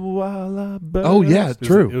me, you while I burn. Oh, yeah,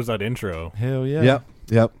 true. It was that intro. Hell yeah.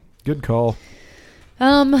 Yep. Good call.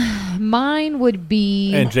 Mine would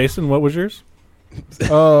be And Jason, what was yours?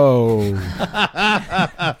 Oh.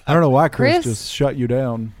 I don't know why Chris Chris? just shut you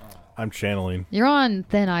down. I'm channeling. You're on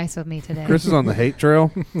thin ice with me today. Chris is on the hate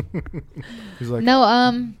trail. He's like,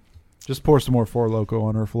 No, just pour some more Four Loko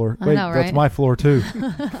on her floor. I Wait, know, that's right? my floor too.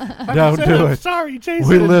 Don't do it. Sorry, Jason.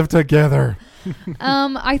 We live together.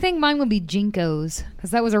 I think mine would be Jinkos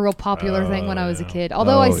because that was a real popular thing when I was a kid.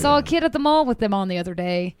 Although I saw a kid at the mall with them on the other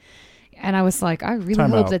day, and I was like, I really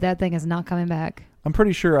Time hope out. that thing is not coming back. I'm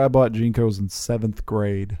pretty sure I bought Jinkos in 7th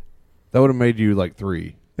grade. That would have made you like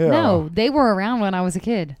 3. Yeah. No, they were around when I was a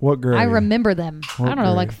kid. What grade? I remember them. What I don't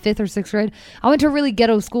know, like 5th or 6th grade. I went to a really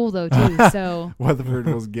ghetto school though too. So Weatherford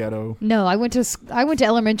was ghetto. no, I went to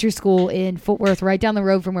elementary school in Fort Worth, right down the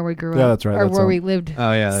road from where we grew up. Yeah, that's right. Or That's where on- we lived.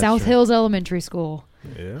 Oh, yeah, that's South true. Hills Elementary School.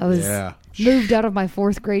 Yeah. I was Yeah. moved out of my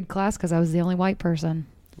 4th grade class because I was the only white person.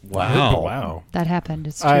 Wow. Wow. That happened.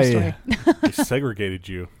 It's a true story. They segregated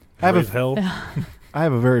you. I have a- Raise hell. I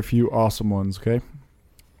have a very few awesome ones, okay?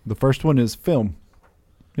 The first one is film.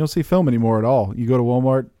 You don't see film anymore at all. You go to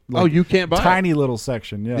Walmart. Oh, you can't buy it. tiny little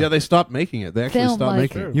section. Yeah. Yeah, they stopped making it. They actually Film, stopped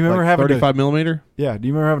like- making it. You remember Like having to- 35 millimeter? Yeah. Do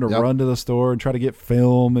you remember having to Yep. run to the store and try to get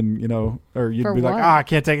film and, or you'd For be like, what? I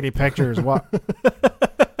can't take any pictures. What?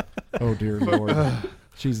 Oh, dear Lord.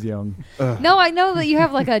 She's young. No, I know that you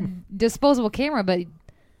have like a disposable camera, but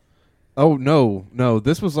Oh, no.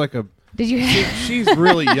 This was like a... did you have... She's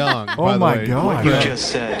really young, Oh by the my way. God. What you just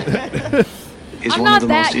said is I'm one not of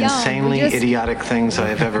the that most young. insanely We just- idiotic things I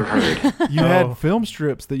have ever heard. You had film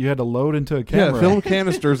strips that you had to load into a camera. Yeah, film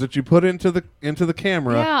canisters that you put into the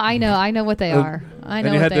camera. Yeah, I know what they are. I know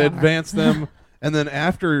and you what had they to are. advance them. And then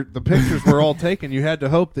after the pictures were all taken, you had to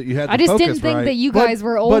hope that you had the I just focus didn't think right. that you guys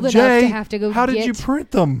were old enough Jay, to have to go how get... did you print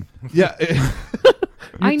them? Yeah.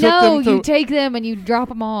 I took know. them to- You take them and you drop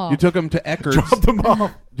them off. You took them to Eckerd's. Drop them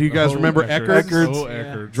off. Do you guys remember Eckerd's?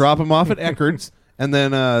 Eckerd's. Drop them off at Eckerd's, and then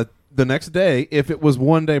the next day, if it was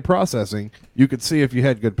 1 day processing, you could see if you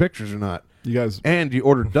had good pictures or not. You guys, And you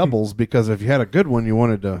ordered doubles because if you had a good one, you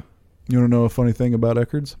wanted to. you want to know a funny thing about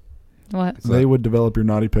Eckerd's? What? They would develop your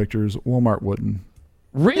naughty pictures. Walmart wouldn't.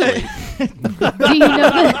 Really? Do you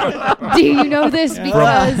know this? Do you know this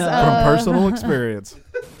because From personal experience.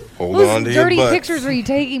 What dirty pictures were you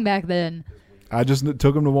taking back then? I just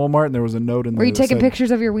took them to Walmart and there was a note in there. Were you that taking said-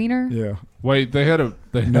 pictures of your wiener? Yeah. Wait, they had a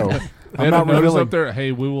No. They I'm had not a notice revealing. up there.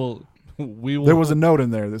 Hey, we will. There was a note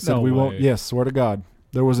in there that said No we won't. way. Yes, swear to God.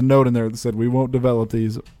 There was a note in there that said we won't develop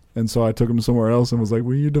these. And so I took them somewhere else and was like,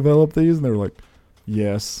 will you develop these? And they were like,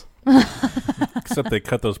 yes. Except they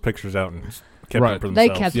cut those pictures out and kept Right. them for They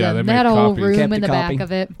themselves. kept Yeah, them. they They had a made whole copies. room Kept in the the back copy.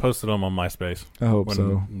 of it. Posted them on MySpace. I hope when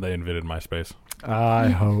so. they invented MySpace. I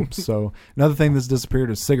hope so. Another thing that's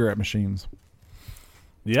disappeared is cigarette machines.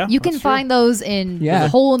 Yeah, You can that's true. find those in Yeah.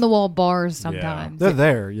 hole-in-the-wall bars sometimes. They're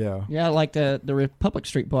there, yeah. Yeah, like the Republic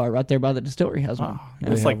Street bar right there by the distillery has one.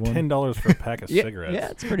 They It's like have one. $10 for a pack of Yeah, cigarettes. yeah,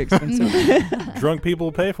 it's pretty expensive. Drunk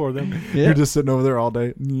people pay for them. Yeah. You're just sitting over there all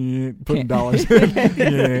day, putting dollars in.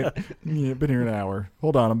 Been here an hour.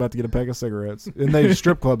 Hold on, I'm about to get a pack of cigarettes. And they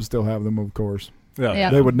strip clubs still have them, of course. Yeah. Yeah.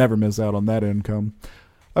 They would never miss out on that income.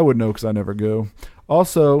 I would know because I never go.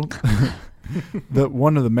 Also,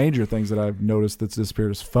 one of the major things that I've noticed that's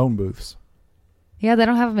disappeared is phone booths. Yeah, they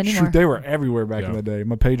don't have them anymore. Shoot, they were everywhere back in the day.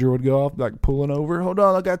 My pager would go off, like pulling over. Hold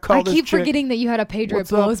on, I got to call I this keep chick. forgetting that you had a pager.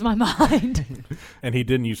 What's It blows up? my mind. And he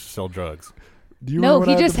didn't used to sell drugs. Do you No, remember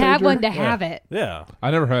he when I just the had pager? one to have it. Yeah.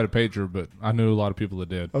 I never had a pager, but I knew a lot of people that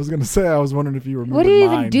did. I was going to say, I was wondering if you remember What do you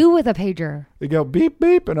mine. even do with a pager? They go beep,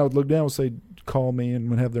 beep, and I would look down and say, call me, and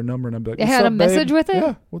would have their number, and I'd be like, It what's had up, a message babe? with it?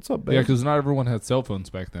 Yeah, what's up, babe? Yeah, because not everyone had cell phones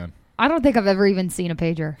back then. I don't think I've ever even seen a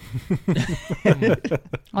pager.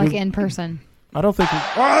 Like in person. I don't think...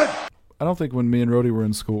 I don't think when me and Rhodey were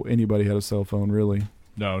in school, anybody had a cell phone, really.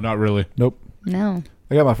 No, not really. Nope. No.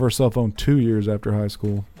 I got my first cell phone 2 years after high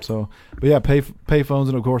school. So, but yeah, pay phones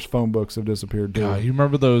and of course phone books have disappeared too. God, you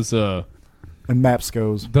remember those and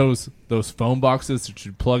Mapscos. Those phone boxes that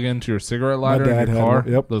you plug into your cigarette My lighter in dad your had car?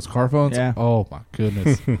 one. Yep. Those car phones? Yeah. Oh my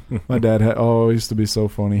goodness. My dad had. Oh, it used to be so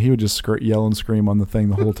funny. He would just yell and scream on the thing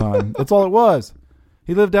the whole time. That's all it was.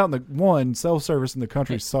 He lived out in the self-service in the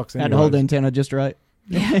country sucks. Anyway. Had to hold the antenna just right.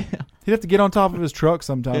 Yeah. He'd have to get on top of his truck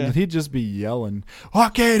sometimes, and he'd just be yelling, I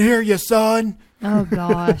can't hear you, son. Oh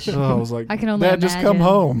gosh. Oh, I was like, I can only Dad, just come imagine.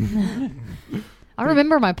 home. I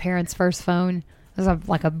remember my parents' first phone. It was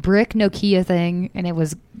like a brick Nokia thing, and it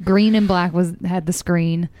was green and black. Had the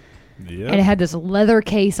screen, Yeah. and it had this leather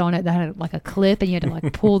case on it that had like a clip, and you had to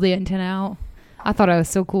like pull the antenna out. I thought I was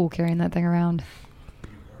so cool carrying that thing around.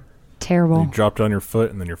 Terrible. You dropped on your foot,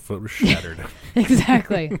 and then your foot was shattered.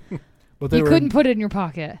 Exactly. But You couldn't put it in your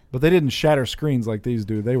pocket. But they didn't shatter screens like these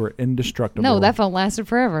do. They were indestructible. No, that phone lasted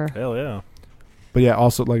forever. Hell yeah. But yeah,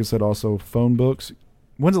 also, like I said, also phone books.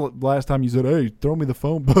 When's the last time you said, hey, throw me the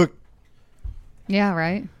phone book? Yeah,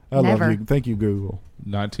 right. I Never. love you. Thank you, Google.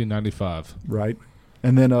 1995. Right.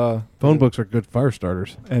 And then phone books are good fire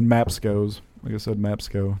starters. And Mapscos. Like I said,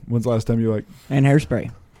 Mapsco. When's the last time you And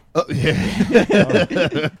hairspray. Oh,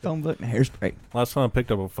 yeah. Phone book and hairspray. Last time I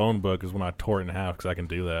picked up a phone book is when I tore it in half because I can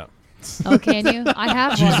do that. Oh, can you? I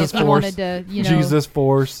have one Jesus if you Force. wanted to, you know. Jesus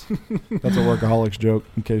Force. That's a Workaholics joke,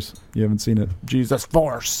 in case you haven't seen it. Jesus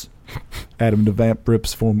Force. Adam DeVamp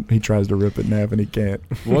rips form. He tries to rip it in half and he can't.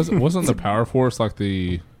 Wasn't the Power Force like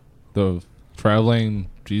the traveling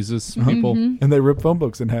Jesus people? Mm-hmm. And they rip phone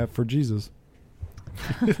books in half for Jesus.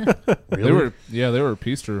 They were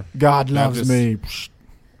Peaster. God loves Baptist. me.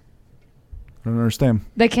 I don't understand.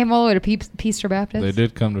 They came all the way to Peaster Baptist? They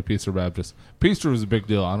did come to Peaster Baptist. Peaster was a big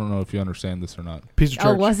deal. I don't know if you understand this or not. Peaster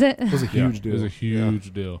Oh, Church. was it? It was a huge deal. It was a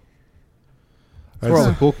huge deal. That's where all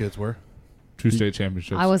the cool kids were. 2 state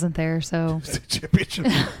championships. I wasn't there, so. Championship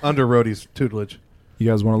under Rhodey's tutelage. You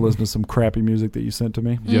guys want to listen to some crappy music that you sent to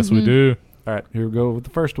me? Yes, we do. All right, here we go with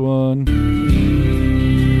the first one.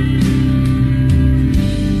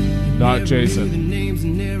 Not Jason. The names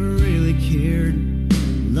never really cared.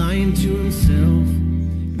 Lying to himself.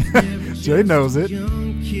 Jay knows it.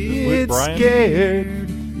 Luke Bryan? Scared.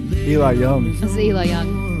 Eli Young. This is Eli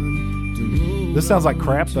Young. This sounds like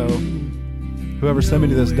crap, though. Whoever sent me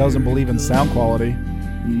to this doesn't believe in sound quality.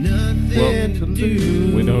 Well,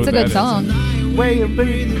 we know It's a that good is. song. Way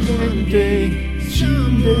baby day,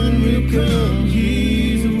 someday will come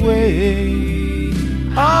his way.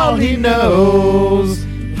 All he knows,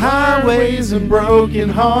 highways and broken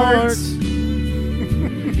hearts.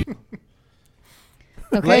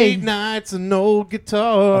 Okay. Late nights and old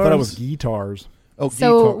guitars. I thought it was guitars. Oh,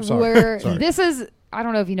 So guitar. we're Sorry. this is I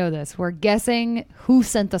don't know if you know this. We're guessing who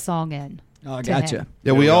sent the song in. Oh, I to gotcha. him.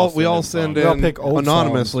 Yeah, we all send We all in pick old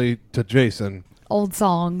anonymously to Jason. Old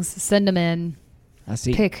songs, send them in. I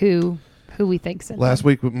see. Pick who we think sent Last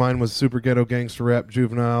week mine was Super Ghetto Gangster Rap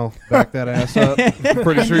Juvenile. Back that ass up. I'm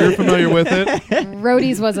pretty sure you're familiar with it. them.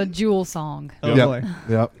 Rhodey's was a Jewel song. Oh, Yep. boy.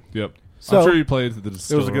 Yep. Yep. So- I'm sure you played the It was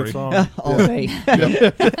distillery. a good song. All day.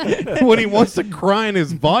 When he wants to cry in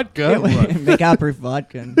his vodka. Make high-proof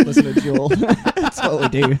vodka and listen to Jewel. That's what we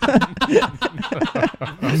do.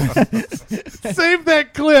 Save that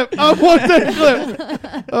clip. I want that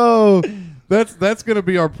clip. Oh, that's gonna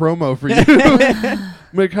be our promo for you.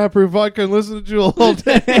 Make high proof vodka and listen to Jewel all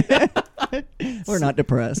day. We're not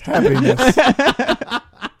depressed. Happiness.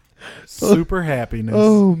 Super happiness.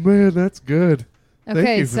 Oh man, that's good. Thank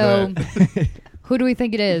Okay, you for so that. who do we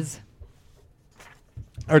think it is?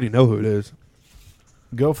 I already know who it is.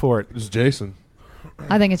 Go for it. It's Jason.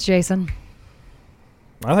 I think it's Jason.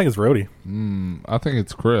 I think it's Rhodey. I think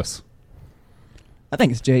it's Chris. I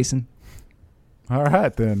think it's Jason. All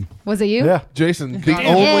right, then. Was it you? Yeah. Jason,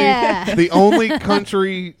 Yeah. the only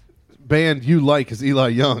country band you like is Eli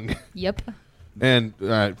Young. Yep. And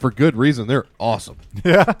for good reason. They're awesome.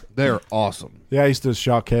 Yeah. They're awesome. Yeah, I used to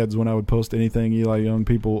shock heads when I would post anything Eli Young.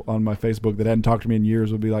 People on my Facebook that hadn't talked to me in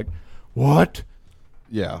years would be like, "What?"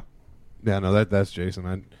 Yeah. Yeah, no, that's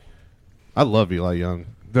Jason. I love Eli Young.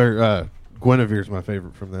 They're Guinevere's my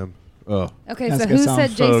favorite from them. Oh. Okay, That's so a good who song. said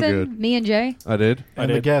So Jason? good. Me and Jay? I did.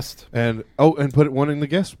 And the guest. And put one in the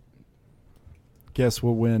guest. Guess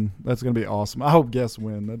will win. That's gonna be awesome. I hope guests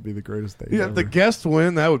win. That'd be the greatest thing. Yeah, ever. if the guest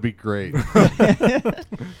win, that would be great.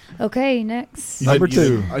 Okay, next. Number You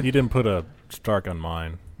two. You didn't put a Stark on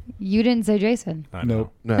mine. You didn't say Jason. I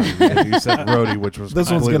know. Nope. No, you said Rhodey, which was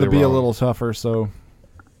This one's completely gonna be a wrong. little tougher, so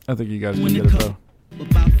I think you guys can get it though.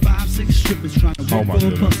 About 5-6 strippers trying to Oh, work my for a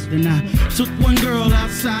goodness. puss. Then I took one girl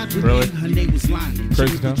outside with Really? me. Her name was Lonnie. She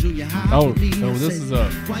Crazy was Town? a junior high Oh, with me. no, I this said,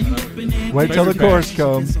 is "Why you up in there?" Wait till the Baby chorus Bash.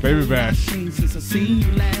 comes. Baby Bash. Since I seen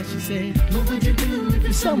you last, she said, "What would you do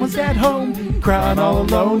if Someone's at home, crying all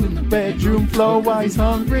alone in the bedroom floor while he's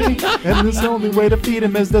hungry. And the only way to feed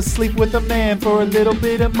him is to sleep with a man for a little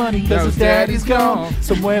bit of money. Cause his daddy's gone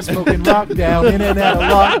somewhere smoking rock down, in and out of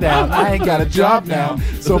lockdown. I ain't got a job now.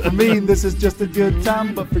 So for me, this is just a good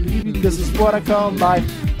time. But for you, this is what I call life.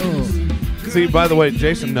 See, by the way,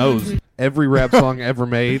 Jason knows every rap song ever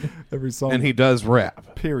made. Every song. And he does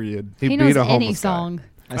rap. Period. He beat knows a any homeless guy. song.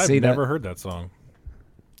 I've never heard that song.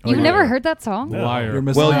 You've never heard that song? Liar. You're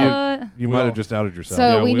missing Well, out. you might have just outed yourself. So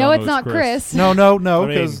Yeah, we we know all it's know not it's Chris. No, I mean-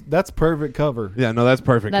 because that's perfect cover. Yeah, no, that's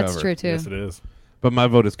perfect That's cover. true too. Yes, it is. But my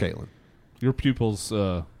vote is Caitlin. Your pupils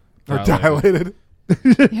Or dilated.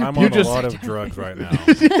 I'm You on just- a lot of drugs right now.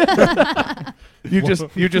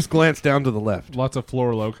 You just glanced down to the left. Lots of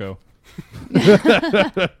Flor Loco.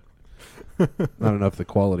 Not enough the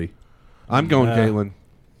quality. I'm going Nah. Caitlin.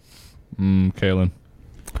 Kaylin.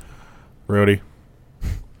 Rhodey.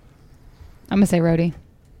 I'm going to say Rhodey.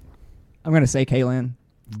 I'm going to say Kaylin.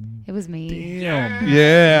 It was me.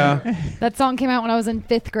 Yeah. That song came out when I was in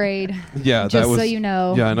 5th grade. Yeah, Just that was. so you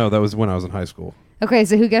know. Yeah, I know. That was when I was in high school. Okay,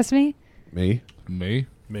 so who guessed me? Me. Me?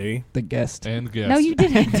 Me. The guest. And guest. No, you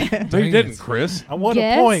didn't. No, you didn't, Chris. I want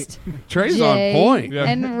Guest, a point. Trey's Jay, on point.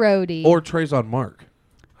 and Rhodey. Or Trey's on Mark.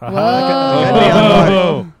 Could be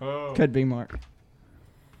on Mark. Could be Mark.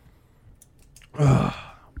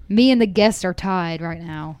 Me and the guest are tied right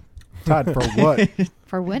now Tied for what?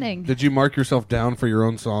 for winning. Did you mark yourself down for your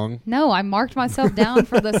own song? No, I marked myself down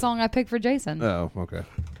for the song I picked for Jason. Oh, okay.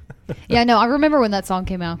 Yeah, no, I remember when that song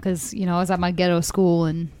came out because, I was at my ghetto school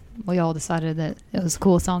and we all decided that it was the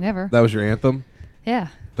coolest song ever. That was your anthem? Yeah.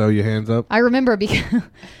 Throw your hands up? I remember because,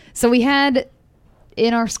 so we had,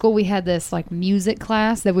 in our school, we had this like music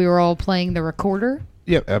class that we were all playing the recorder.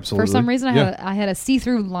 Yep, absolutely. For some reason, I had a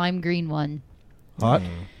see-through lime green one. Hot?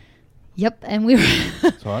 Yep, and we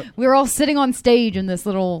were hot. we were all sitting on stage, and this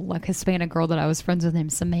little like Hispanic girl that I was friends with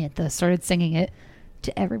named Samantha started singing it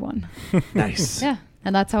to everyone. Nice. Yeah,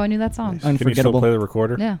 and that's how I knew that song. Can you still play the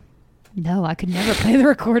recorder? Yeah. No, I could never play the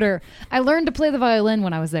recorder. I learned to play the violin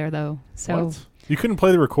when I was there, though. So What? You couldn't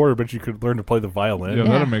play the recorder, but you could learn to play the violin. Yeah, that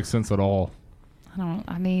doesn't make sense at all.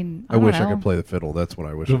 I mean, I wish I could play the fiddle. That's what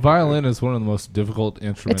I wish. The violin is one of the most difficult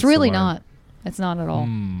instruments. It's really to learn. not. It's not at all.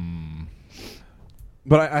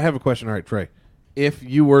 But I have a question. All right, Trey. If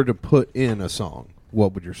you were to put in a song,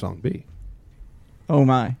 what would your song be? Oh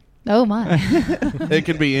my. Oh my. It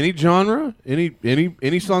can be any genre,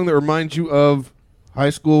 any song that reminds you of high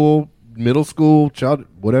school, middle school, child,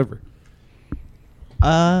 whatever.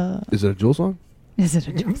 Is it a Jewel song? Is it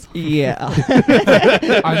a Jewel song? Yeah.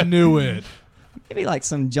 I knew it. Maybe like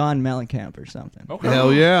some John Mellencamp or something. Okay.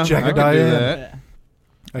 Hell yeah. Jack I and can do Diane. that.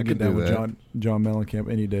 I I get can down do with that. John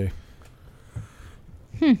Mellencamp any day.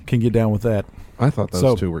 Can get down with that. I thought those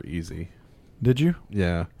So- two were easy. Did you?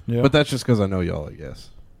 Yeah. Yeah. But that's just because I know y'all, I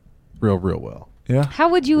guess. Real well. Yeah. How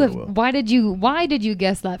would you have? well. Why did you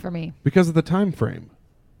guess that for me? Because of the time frame.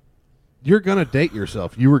 You're gonna date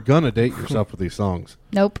yourself. You were gonna date yourself with these songs.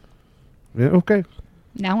 Nope. Yeah, okay.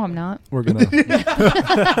 Now I'm not. We're gonna.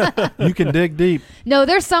 You can dig deep. No,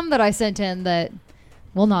 there's some that I sent in that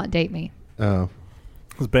will not date me. Oh.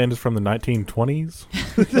 This band is from the 1920s.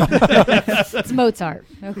 It's Mozart.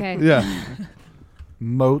 Okay. Yeah.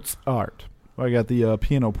 Mozart. I got the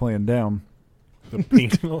piano playing down. The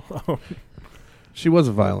piano. She was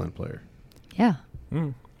a violin player. Yeah.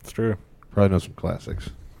 It's true. Probably know some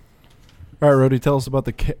classics. All right, Rhodey, tell us about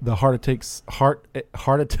the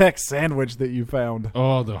heart attack sandwich that you found.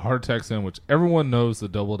 Oh, the heart attack sandwich. Everyone knows the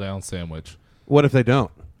double down sandwich. What if they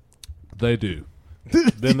don't? They do.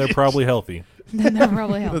 Then they're probably healthy. Then they're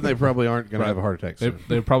probably Then healthy. they probably aren't going to have a heart attack soon.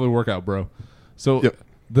 They probably work out, bro. So Yep.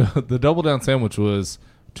 the double down sandwich was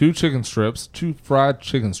 2 fried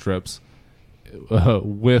chicken strips,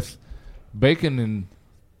 with bacon and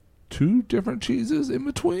 2 different cheeses in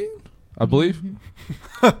between, I believe.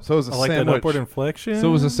 So it was a I like that sandwich. upward inflection. So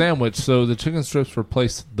it was a sandwich. So the chicken strips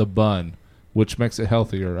replaced the bun, which makes it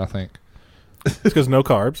healthier, I think. It's because no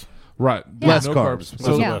carbs. Right. Yeah. Less No carbs.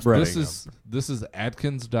 So Yeah. this is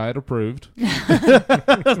Atkins diet approved.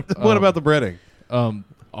 What about the breading?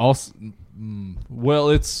 Also, well,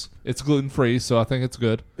 it's gluten free, so I think it's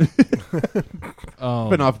good.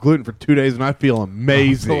 Been off gluten for 2 days and I feel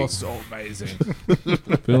amazing. I feel so amazing.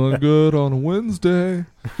 Feeling good on a Wednesday.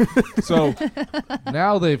 So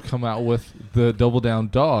now they've come out with the Double Down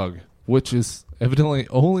Dog, which is evidently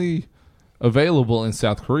only available in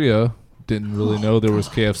South Korea. Didn't really know there was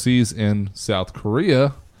KFCs in South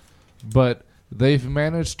Korea, but they've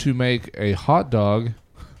managed to make a hot dog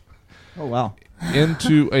Oh wow.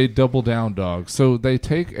 into a double down dog. So they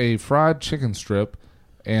take a fried chicken strip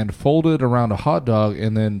and fold it around a hot dog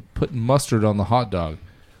and then put mustard on the hot dog.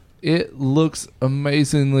 It looks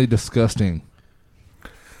amazingly disgusting.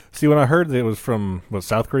 See, when I heard that it was from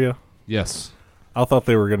South Korea, Yes. I thought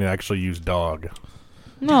they were going to actually use dog.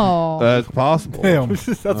 No. That's possible. Damn.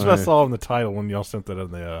 That's what I saw in the title when y'all sent that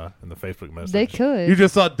in the Facebook message. They could. You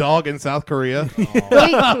just saw dog in South Korea?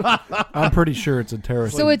 Wait, I'm pretty sure it's a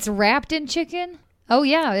terrorist. so it's wrapped in chicken? Oh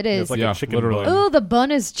yeah, it is. It's like Yeah, a chicken literally. bun. Oh, the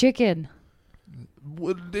bun is chicken.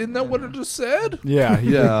 Isn't that what it just said? yeah.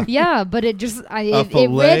 Yeah. Yeah, but it just it fillet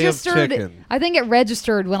of registered. chicken. I think it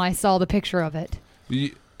registered when I saw the picture of it.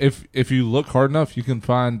 If you look hard enough, you can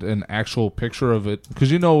find an actual picture of it.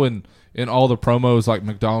 Because in all the promos, like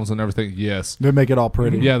McDonald's and everything, yes. They make it all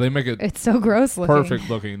pretty. Yeah, they make it It's so gross looking. perfect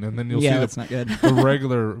looking. And then you'll Yeah, see that's not good. the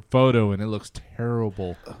regular photo, and it looks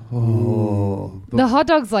terrible. Oh. The hot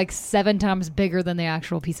dog's like 7 times bigger than the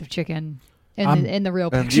actual piece of chicken in the real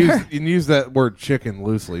And picture. use that word chicken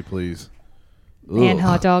loosely, please. And Ugh.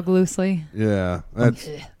 hot dog loosely. Yeah. That's,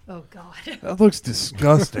 Oh God. that looks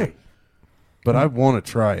disgusting. But I want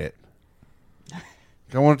to try it.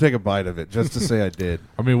 I want to take a bite of it just to say I did.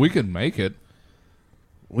 I mean, we can make it.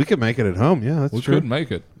 We could make it at home. Yeah, that's We true. could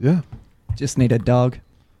make it. Yeah. Just need a dog.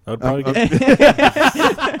 I would probably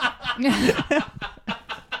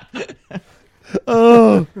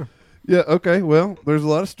Oh. Yeah, okay. Well, there's a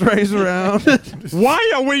lot of strays around.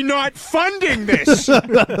 Why are we not funding this? I'm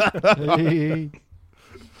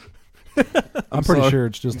pretty sure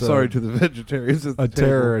it's just sorry to the vegetarians at the a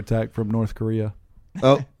terror table. attack from North Korea.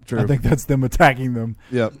 Oh, true. I think that's them attacking them.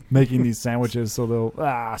 Yep. Making these sandwiches so they'll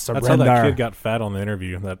surrender. That's how that kid got fat on the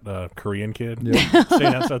interview. That Korean kid. Yep.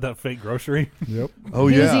 Staying outside that fake grocery. Yep. Oh,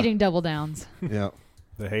 He yeah. was eating double downs. Yeah.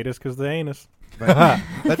 They hate us because they ain't us.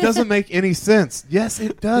 That doesn't make any sense. Yes,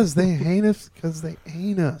 it does. They hate us because they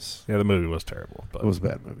ain't us. Yeah, the movie was terrible. But It was a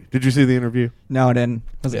bad movie. Did you see the interview? No, I didn't.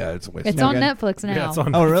 Yeah, it's a waste. It's No on good. Netflix now. Yeah, it's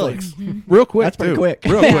on Oh, Netflix. really? Mhm. Real quick, That's pretty too. quick.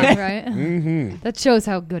 Real Yeah, quick. right? Mm-hmm. That shows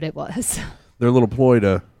how good it was. Their little ploy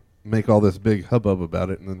to make all this big hubbub about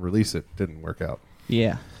it and then release it didn't work out.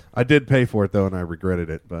 Yeah. I did pay for it, though, and I regretted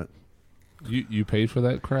it, but... You paid for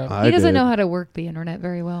that crap? I He doesn't did. know how to work the internet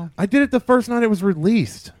very well. I did it the first night it was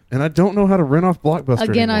released, and I don't know how to rent off Blockbuster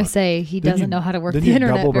Again, I anymore. say he Didn't doesn't you- know how to work didn't the you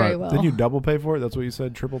internet double very pay- well. Didn't you double pay for it? That's what you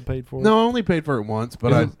said. Triple paid for it. No, I only paid for it once,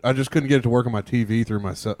 but Isn't- I just couldn't get it to work on my TV through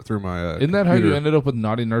my Isn't that how you ended up with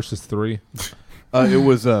Naughty Nurses 3? It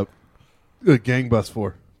was Gang Bus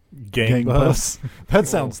 4. Gang bus. That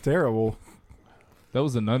sounds terrible. That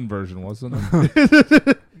was the nun version, wasn't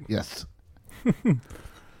it? Yes.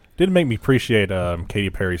 Did make me appreciate Katy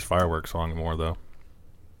Perry's Fireworks song more, though.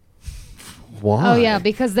 Why? Oh yeah,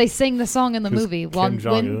 because they sing the song in the 'Cause movie Kim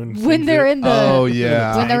Jong-un when sings they're it. in the Oh,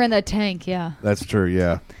 yeah. when they're in the tank. Yeah, That's true,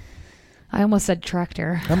 yeah. I almost said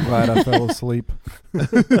tractor. I'm glad I fell asleep.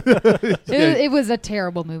 It was a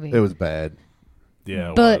terrible movie. It was bad. Yeah,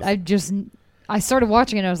 it but was. I started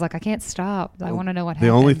watching it. And I was like, I can't stop. I want to know what The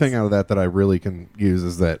happens. only thing out of that I really can use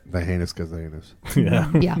is that they hate us because they hate us. Yeah.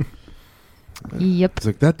 Yeah. Yep. It's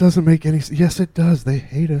like, that doesn't make any sense. Yes, it does. They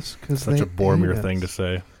hate us because they Such a Boromir hate thing us. to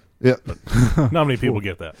say. Yeah. But not many people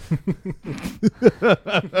get that.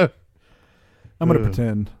 I'm gonna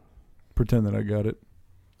pretend that I got it.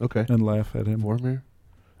 Okay. And laugh at him. Boromir?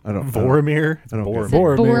 I don't. Vormir? I don't Boromir. get it.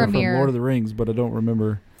 Boromir from Boromir. Lord of the Rings, but I don't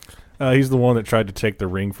remember. He's the one that tried to take the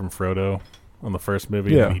ring from Frodo on the first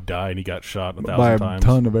movie, Yeah. and he died. He got shot 1,000 by a times.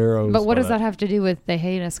 ton of arrows. But what Saw does that have to do with they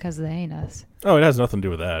hate us because they hate us? Oh, it has nothing to do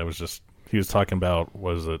with that. It was just he was talking about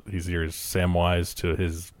he's your Samwise to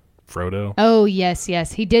his Frodo. Oh yes,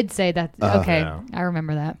 he did say that. Okay, Yeah. I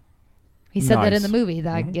remember that. He said that in Nice. the movie.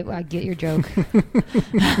 That I get your joke.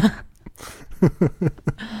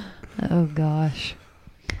 Oh gosh.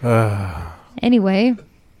 Anyway,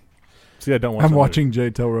 See, I don't watch. I'm that watching Jay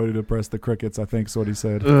tell Rody to press the crickets. I think is what he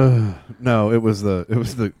said. No, it was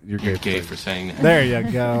the you're gay, for saying that. There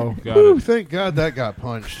you go. Got Whew, it. thank God that got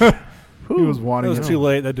punched. He was It wanting. was it. too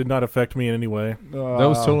late. That did not affect me in any way. That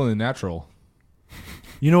was totally natural.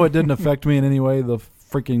 You know what didn't affect me in any way? The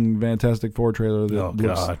freaking Fantastic Four trailer that Oh,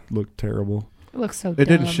 God. looked terrible. it looks so. It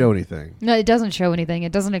didn't dumb. show anything. No, it doesn't show anything.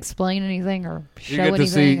 It doesn't explain anything or show You get to anything.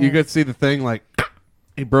 see or- you get to see the thing like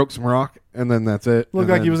he broke some rock and then that's it. Looked And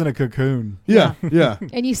like then- he was in a cocoon. Yeah, yeah.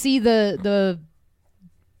 and you see the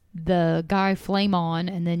guy flame on,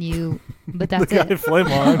 and then you. But that's The guy it. flame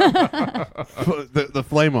on. the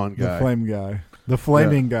flame on The guy. flame guy. The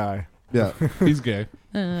flaming guy. Yeah. He's gay.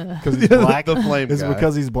 Because he's Yeah, black. the flame Is it guy.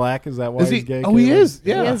 because he's black? Is that why Is he- he's gay? oh, he Caleb? is.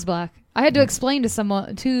 Yeah. He is black. I had to explain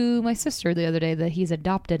to my sister the other day that he's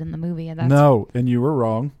adopted in the movie, and that's No, and you were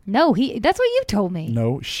wrong. no. That's what you told me.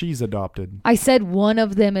 No, she's adopted. I said one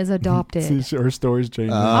of them is adopted. See, her story's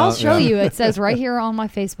changing. I'll show you. It says right here on my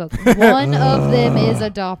Facebook. One of them is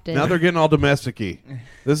adopted. Now they're getting all domestic-y.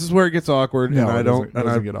 This is where it gets awkward, No, and I it don't. doesn't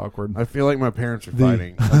And get awkward. I feel like my parents are The-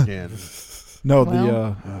 fighting again. No,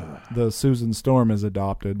 Well- the Susan Storm is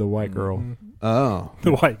adopted, the white girl. Oh,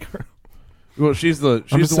 The white girl. well, she's the I'm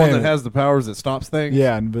one just that saying- has the powers that stops things.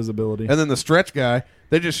 Yeah, invisibility. And then the stretch guy,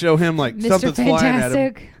 they just show him like Mr. something's flying at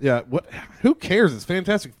him. Fantastic. Yeah, what? Who cares? It's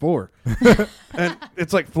Fantastic Four, and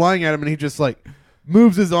it's like flying at him, and he just like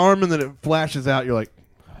moves his arm, and then it flashes out. You're like,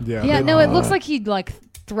 yeah. Yeah, no, it looks like he like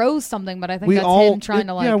throws something, but I think we that's all him trying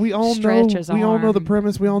to like yeah, we all stretch know. his We all know the arm.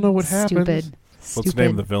 premise. We all know what happens. Stupid. What's the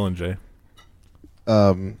name of the villain, Jay?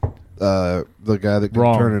 The guy that can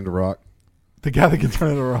Wrong. turn into rock, The guy that can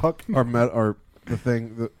turn into a rock. or the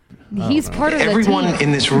thing that. He's part of the Everyone team.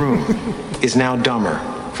 in this room is now dumber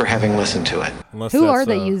for having listened to it. Unless Who that's, are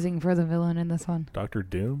they using for the villain in this one? Doctor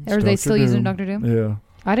Doom? Or are they Dr. still using Doom. Doctor Doom? Yeah.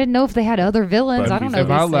 I didn't know if they had other villains. But I don't know.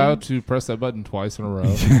 Am I these allowed things. to press that button twice in a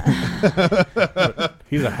row?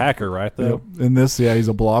 He's a hacker, right? Though. Yep. In this, yeah, he's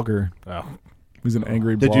a blogger. Oh. He's an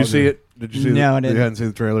angry blogger. Did you see it? Did you see? No, I You didn't. hadn't seen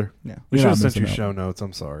the trailer. No. We You're should have not sent you missing show notes.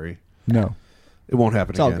 I'm sorry. No. It won't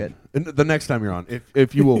happen It's all again. And the next time you're on,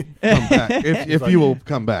 if you will come back, if you will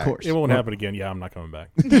come back, it won't happen again. Yeah, I'm not coming back.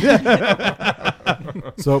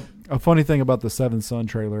 So a funny thing about the Seventh Son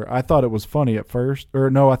trailer, I thought it was funny at first, or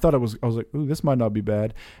no, I was like, ooh, this might not be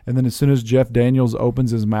bad. And then as soon as Jeff Daniels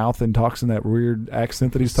opens his mouth and talks in that weird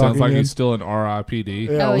accent that he's talking, sounds like in, he's still in R.I.P.D.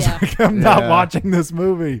 Yeah, I was like, I'm not watching this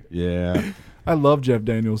movie. Yeah, I love Jeff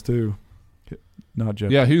Daniels too. Not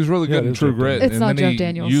Jeff. Yeah, he was really good in True Grit. It's and not then Jeff he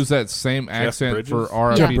Daniels. used that same accent for Jeff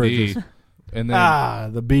R.I.P.D. Bridges. And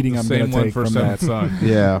then the beating I'm going same to one take for from Seventh that. Son.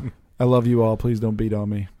 Yeah. I love you all. Please don't beat on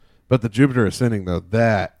me. But the Jupiter Ascending though,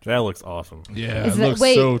 that looks awesome. Yeah, Is it that- looks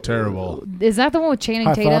wait, so terrible. Is that the one with Channing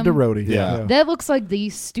High Tatum? five to Rhodey. Yeah. That looks like the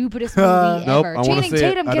stupidest movie Nope, ever. I wanna Channing see it.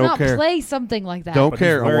 Tatum I don't cannot care. play something like that. Don't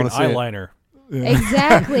care. I want to see eyeliner.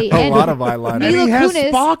 Exactly. A And lot of eyeliner. And he has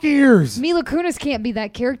Kunis- Spock ears. Mila Kunis can't be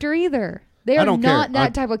that character either. They I are don't not care.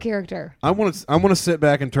 that type of character. I want to sit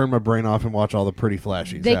back and turn my brain off and watch all the pretty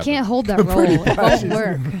flashies. They can't hold that role. It won't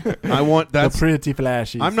work. I want The that's. pretty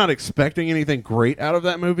flashy. I'm not expecting anything great out of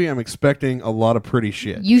that movie. I'm expecting a lot of pretty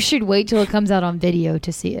shit. You should wait till it comes out on video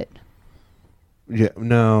to see it. Yeah,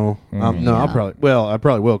 no, no. I probably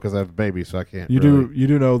will because I have a baby, so I can't. You really.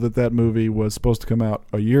 do know that movie was supposed to come out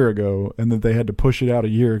a year ago, and that they had to push it out a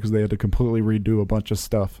year because they had to completely redo a bunch of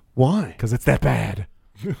stuff. Why? Because it's that bad.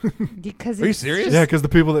 Because Are you it's serious? just- Yeah, because the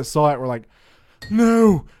people that saw it were like,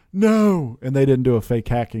 no, and they didn't do a fake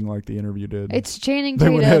hacking like the interview did. It's Channing They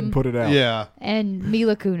went ahead Tatum and put it out. Yeah. and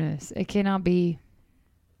Mila Kunis. It cannot be.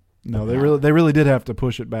 No, they really did have to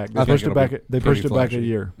push it back. They I think pushed it it'll back. be They pushed it pretty back a flashy.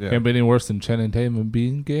 year. Yeah. Can't be any worse than Channing Tatum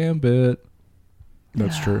being Gambit.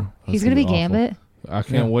 That's true. He's That's gonna be awful. Gambit. I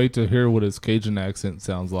can't wait to hear what his Cajun accent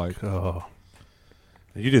sounds like. Oh,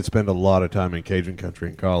 You did spend a lot of time in Cajun country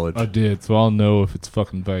in college. I did, so I'll know if it's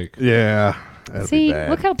fucking fake. Yeah. That'd See, be bad.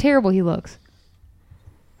 look how terrible he looks.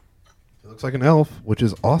 He looks like an elf, which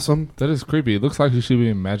is awesome. That is creepy. It looks like he should be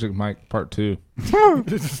in Magic Mike Part 2.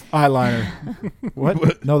 Eyeliner.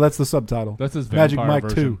 What? No, that's the subtitle. That's his Magic vampire Mike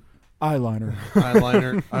version. 2. Eyeliner.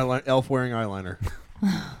 eyeliner, elf wearing eyeliner.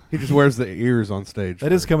 He just wears the ears on stage.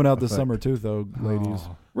 That is coming out this summer too, though, ladies.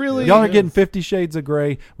 Really? Y'all are getting 50 Shades of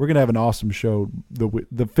Grey. We're gonna have an awesome show.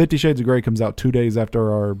 The 50 Shades of Grey comes out 2 days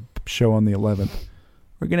after our show on the 11th.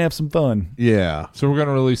 We're gonna have some fun. Yeah. So we're going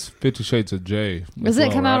to release 50 Shades of Jay. Does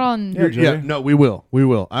it come out on? Yeah, Jay. Yeah, no, we will. We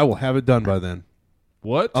will. I will have it done by then.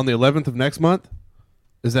 What? On the 11th of next month?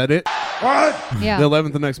 Is that it? Yeah. The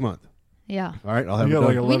 11th of next month. Yeah. All right, I'll have You it got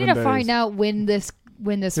done. like We need to 11 find days. out when this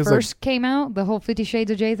It's first came out, the whole 50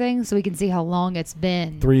 Shades of Jay thing, so we can see how long it's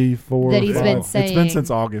been 3, 4. that he's 5. been It's been saying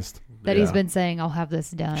since August. that he's been saying I'll have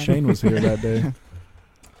this done. Shane was here that day.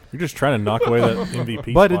 you're just trying to knock away that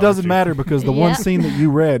MVP. But it spot, doesn't aren't you? matter because the one Yeah. scene that you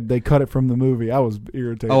read, they cut it from the movie. I was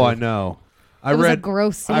irritated. Oh, I know. I It was a read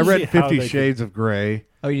gross scene. I read How 50 they Shades of Grey.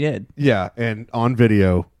 Oh, you did? Yeah, and on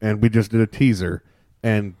video, and we just did a teaser,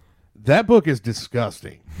 and that book is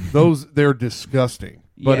disgusting. They're disgusting.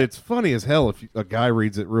 But Yeah. it's funny as hell if a guy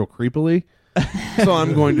reads it real creepily. So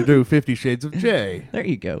I'm going to do 50 Shades of Jay. There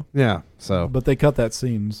you go. Yeah, so But they cut that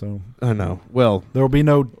scene, so I know. Well, there will be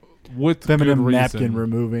no With feminine good napkin reason.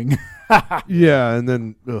 removing. yeah, and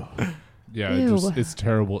then ugh. Yeah, Ew. it's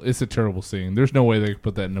terrible. It's a terrible scene. There's no way they could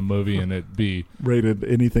put that in a movie and it be Rated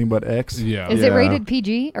anything but X. yeah. Is Yeah. it rated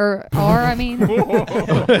PG or R? I mean,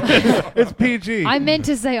 it's PG. I meant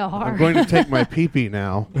to say R. I'm going to take my pee-pee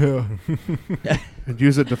now and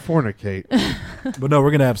use it to fornicate. But no,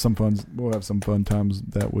 we're gonna have some fun. We'll have some fun times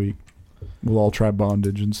that week. We'll all try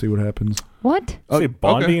bondage and see what happens. What? Say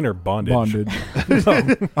bonding or bondage? Bondage. I'm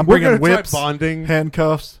We're bringing gonna try whips, bonding.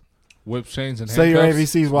 handcuffs. Whip chains and Say your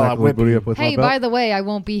handcuffs. ABCs while I Knuckle whip booty you. up with Hey, my by belt. the way, I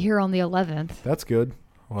won't be here on the 11th. That's good.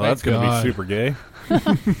 Well, that's going to God. be super gay.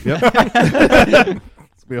 Yep.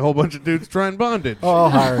 It's be a whole bunch of dudes trying bondage. Oh,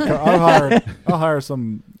 I'll hire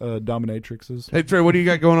some dominatrixes. Hey Trey, what do you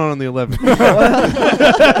got going on the 11th?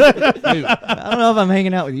 I don't know if I'm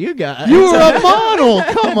hanging out with you guys. You were a model.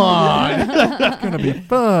 Come on. It's gonna be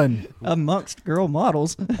fun. Amongst girl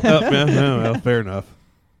models. No, fair enough.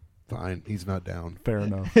 Fine, he's not down. Fair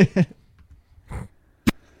enough.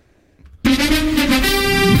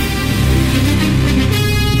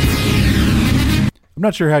 I'm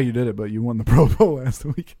not sure how you did it, but you won the Pro Bowl last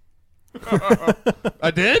week.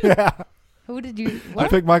 I did? Yeah. Who did you? I What?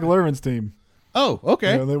 picked Michael Irvin's team. Oh,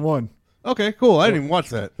 okay. Yeah, they won. Okay, cool. I didn't even watch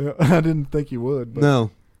that. Yeah, I didn't think you would. But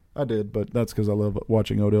No. I did, but that's because I love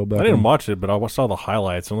watching Odell Beckham. I didn't watch it, but I saw the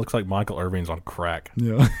highlights, and it looks like Michael Irving's on crack.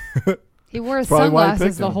 Yeah. He wore his Probably why I sunglasses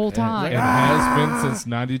picked the him. whole time. It has been since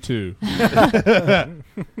 '92.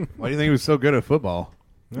 Why do you think he was so good at football?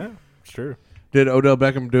 Yeah, it's true. Did Odell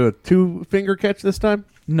Beckham do a 2-finger catch this time?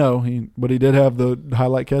 No, but he did have the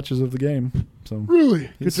highlight catches of the game. So Really?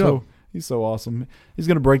 he's Good job. he's so awesome. He's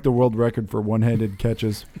going to break the world record for one-handed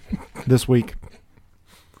catches this week.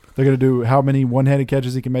 They're going to do how many one-handed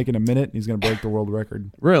catches he can make in a minute. And he's going to break the world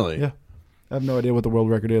record. Really? Yeah. I have no idea what the world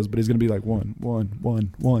record is, but he's going to be like one.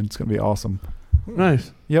 It's going to be awesome.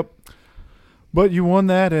 Nice. Yep. But you won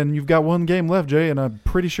that, and you've got one game left, Jay, and I'm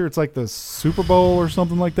pretty sure it's like the Super Bowl or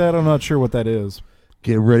something like that. I'm not sure what that is.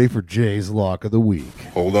 Get ready for Jay's Lock of the Week.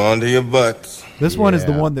 Hold on to your butts. This one is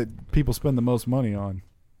the one that people spend the most money on.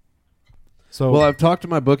 So, Well, I've talked to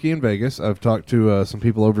my bookie in Vegas. I've talked to some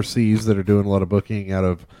people overseas that are doing a lot of booking out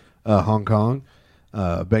of Hong Kong,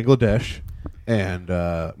 Bangladesh, and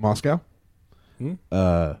Moscow.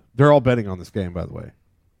 They're all betting on this game, by the way.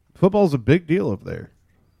 Football's a big deal over there,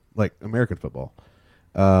 like American football.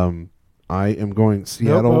 I am going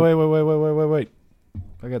Seattle. Nope, wait.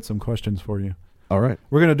 I got some questions for you. All right.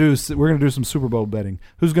 We're gonna do some Super Bowl betting.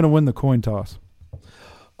 Who's gonna win the coin toss?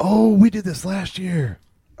 Oh, we did this last year.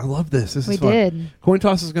 I love this. This We is fun. did. Coin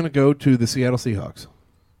toss is going to go to the Seattle Seahawks.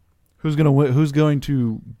 Who's gonna win? Who's going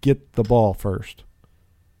to get the ball first?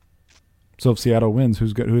 So if Seattle wins,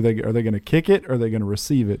 are they going to kick it or are they going to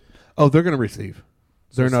receive it? Oh, they're going to receive.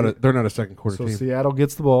 They're not a second quarter So team. Seattle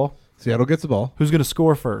gets the ball. Seattle gets the ball. Who's going to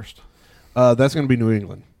score first? That's going to be New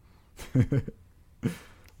England.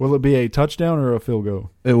 Will it be a touchdown or a field goal?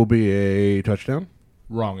 It will be a touchdown.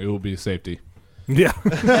 Wrong. It will be safety. Yeah.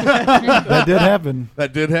 That did happen.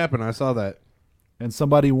 That did happen. I saw that. And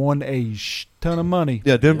somebody won a ton of money.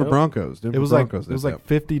 Yeah, Denver Broncos. Denver it was Broncos like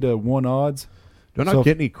 50 to 1 odds. Do I not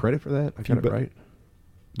get any credit for that? I got it right.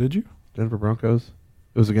 Did you? Denver Broncos?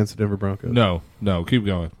 It was against the Denver Broncos. No. Keep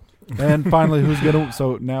going. And finally, who's going to...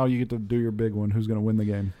 So now you get to do your big one. Who's going to win the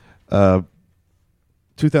game?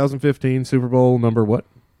 2015 Super Bowl number what?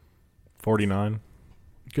 49.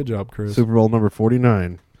 Good job, Chris. Super Bowl number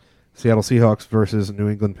 49. Seattle Seahawks versus New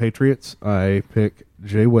England Patriots. I pick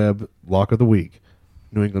Jay Webb, Lock of the Week.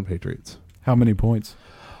 New England Patriots. How many points?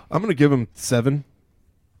 I'm going to give them 7.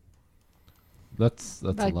 That's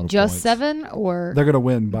Like a lot of just points. 7 or They're going to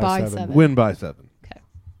win by 7. Win by 7.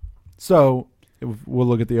 So we'll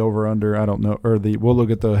look at the over/under. I don't know, or we'll look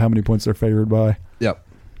at the how many points they're favored by. Yep.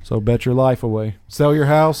 So bet your life away. Sell your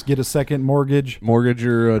house, get a second mortgage. Mortgage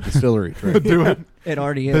your distillery. Do it. It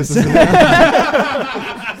already is.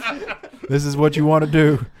 This is what you want to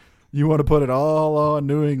do. You want to put it all on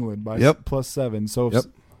New England by plus 7. So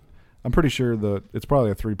I'm pretty sure it's probably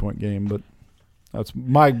a 3-point game, but that's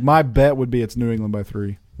my bet would be it's New England by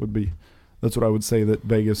 3. That's what I would say that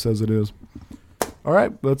Vegas says it is. All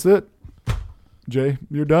right, that's it. Jay,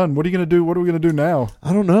 you're done. What are you going to do? What are we going to do now?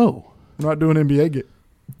 I don't know. We're not doing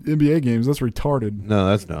NBA games. That's retarded. No,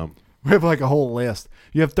 that's dumb. We have like a whole list.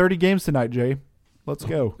 You have 30 games tonight, Jay. Let's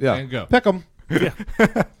go. Yeah. And go. Pick 'em. Yeah.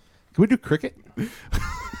 Can we do cricket?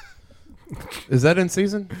 Is that in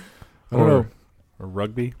season? I don't know. Or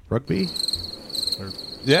rugby? Rugby?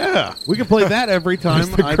 Yeah. We can play that every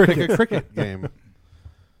time I pick a cricket game.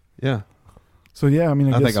 Yeah. So, yeah, I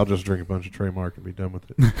mean, I think I'll just drink a bunch of Trademark and be done with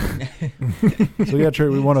it. So, yeah, Trey,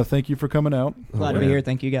 we want to thank you for coming out. Glad to be here.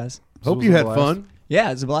 Thank you, guys. Hope you had fun.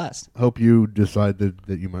 Yeah, it's a blast. Hope you decided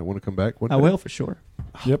that you might want to come back one day. I will, for sure.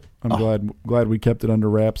 Yep. I'm glad we kept it under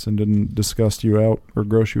wraps and didn't disgust you out or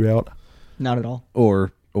gross you out. Not at all.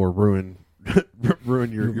 Or ruin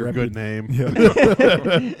your good name.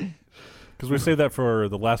 Yeah. Because we say that for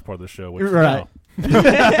the last part of the show. Which Right.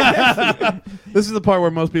 This is the part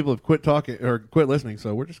where most people have quit talking or quit listening,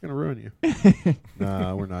 so we're just going to ruin you.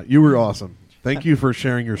 Nah, we're not. You were awesome. Thank you for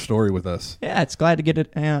sharing your story with us. Yeah, it's glad to get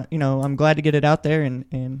it. I'm glad to get it out there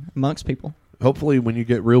and amongst people. Hopefully, when you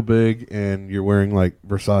get real big and you're wearing like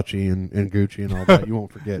Versace and Gucci and all that, you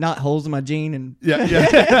won't forget. Not holes in my jean and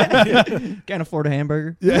can't afford a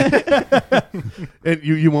hamburger. Yeah, and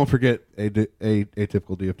you won't forget a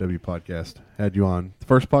typical DFW podcast had you on. The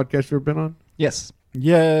first podcast you've ever been on. Yes.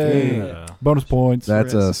 Yay! Yeah. Bonus points.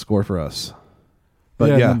 That's a score for us.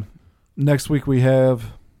 But yeah. Next week we have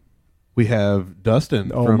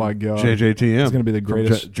Dustin. Oh from my God. JJTM. It's going to be the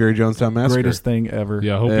greatest Jerry Jonestown Massacre. Greatest thing ever.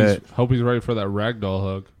 Yeah, hope he's ready for that ragdoll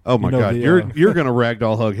hug. Oh my God, you're going to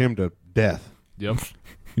ragdoll hug him to death. Yep.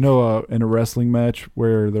 You know, in a wrestling match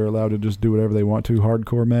where they're allowed to just do whatever they want to,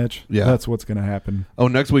 hardcore match? Yeah. That's what's going to happen. Oh,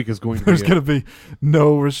 next week is going to be... There's going to be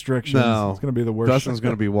no restrictions. No. It's going to be the worst. Dustin's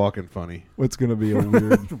going to be walking funny. It's going to be a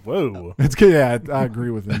weird... Whoa. Yeah, I agree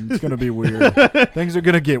with him. It's going to be weird. Things are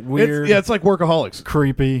going to get weird. It's like Workaholics.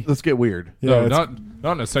 Creepy. Let's get weird. Yeah, no,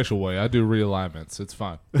 not in a sexual way. I do realignments. It's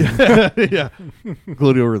fine. Yeah.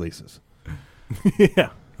 Gluteal releases.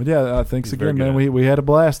 Yeah. But yeah, thanks He's again, very man. good. We had a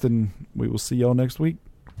blast, and we will see y'all next week.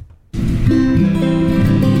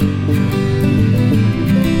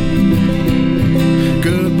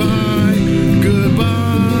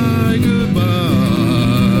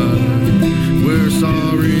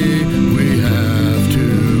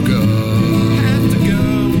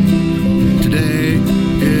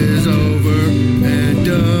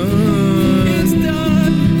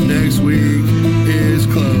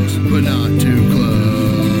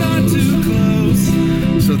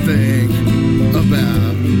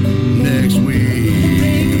 about next week.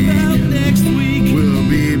 We'll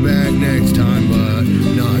be back next time, but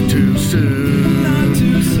not too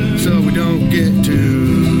soon. So we don't get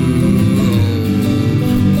too old.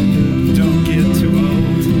 Don't get too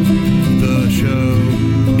old. The show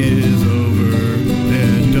is over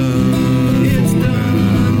and done for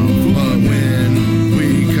now. But when we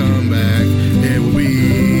come back, it will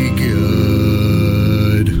be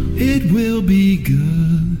good. It will be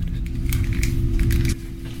good.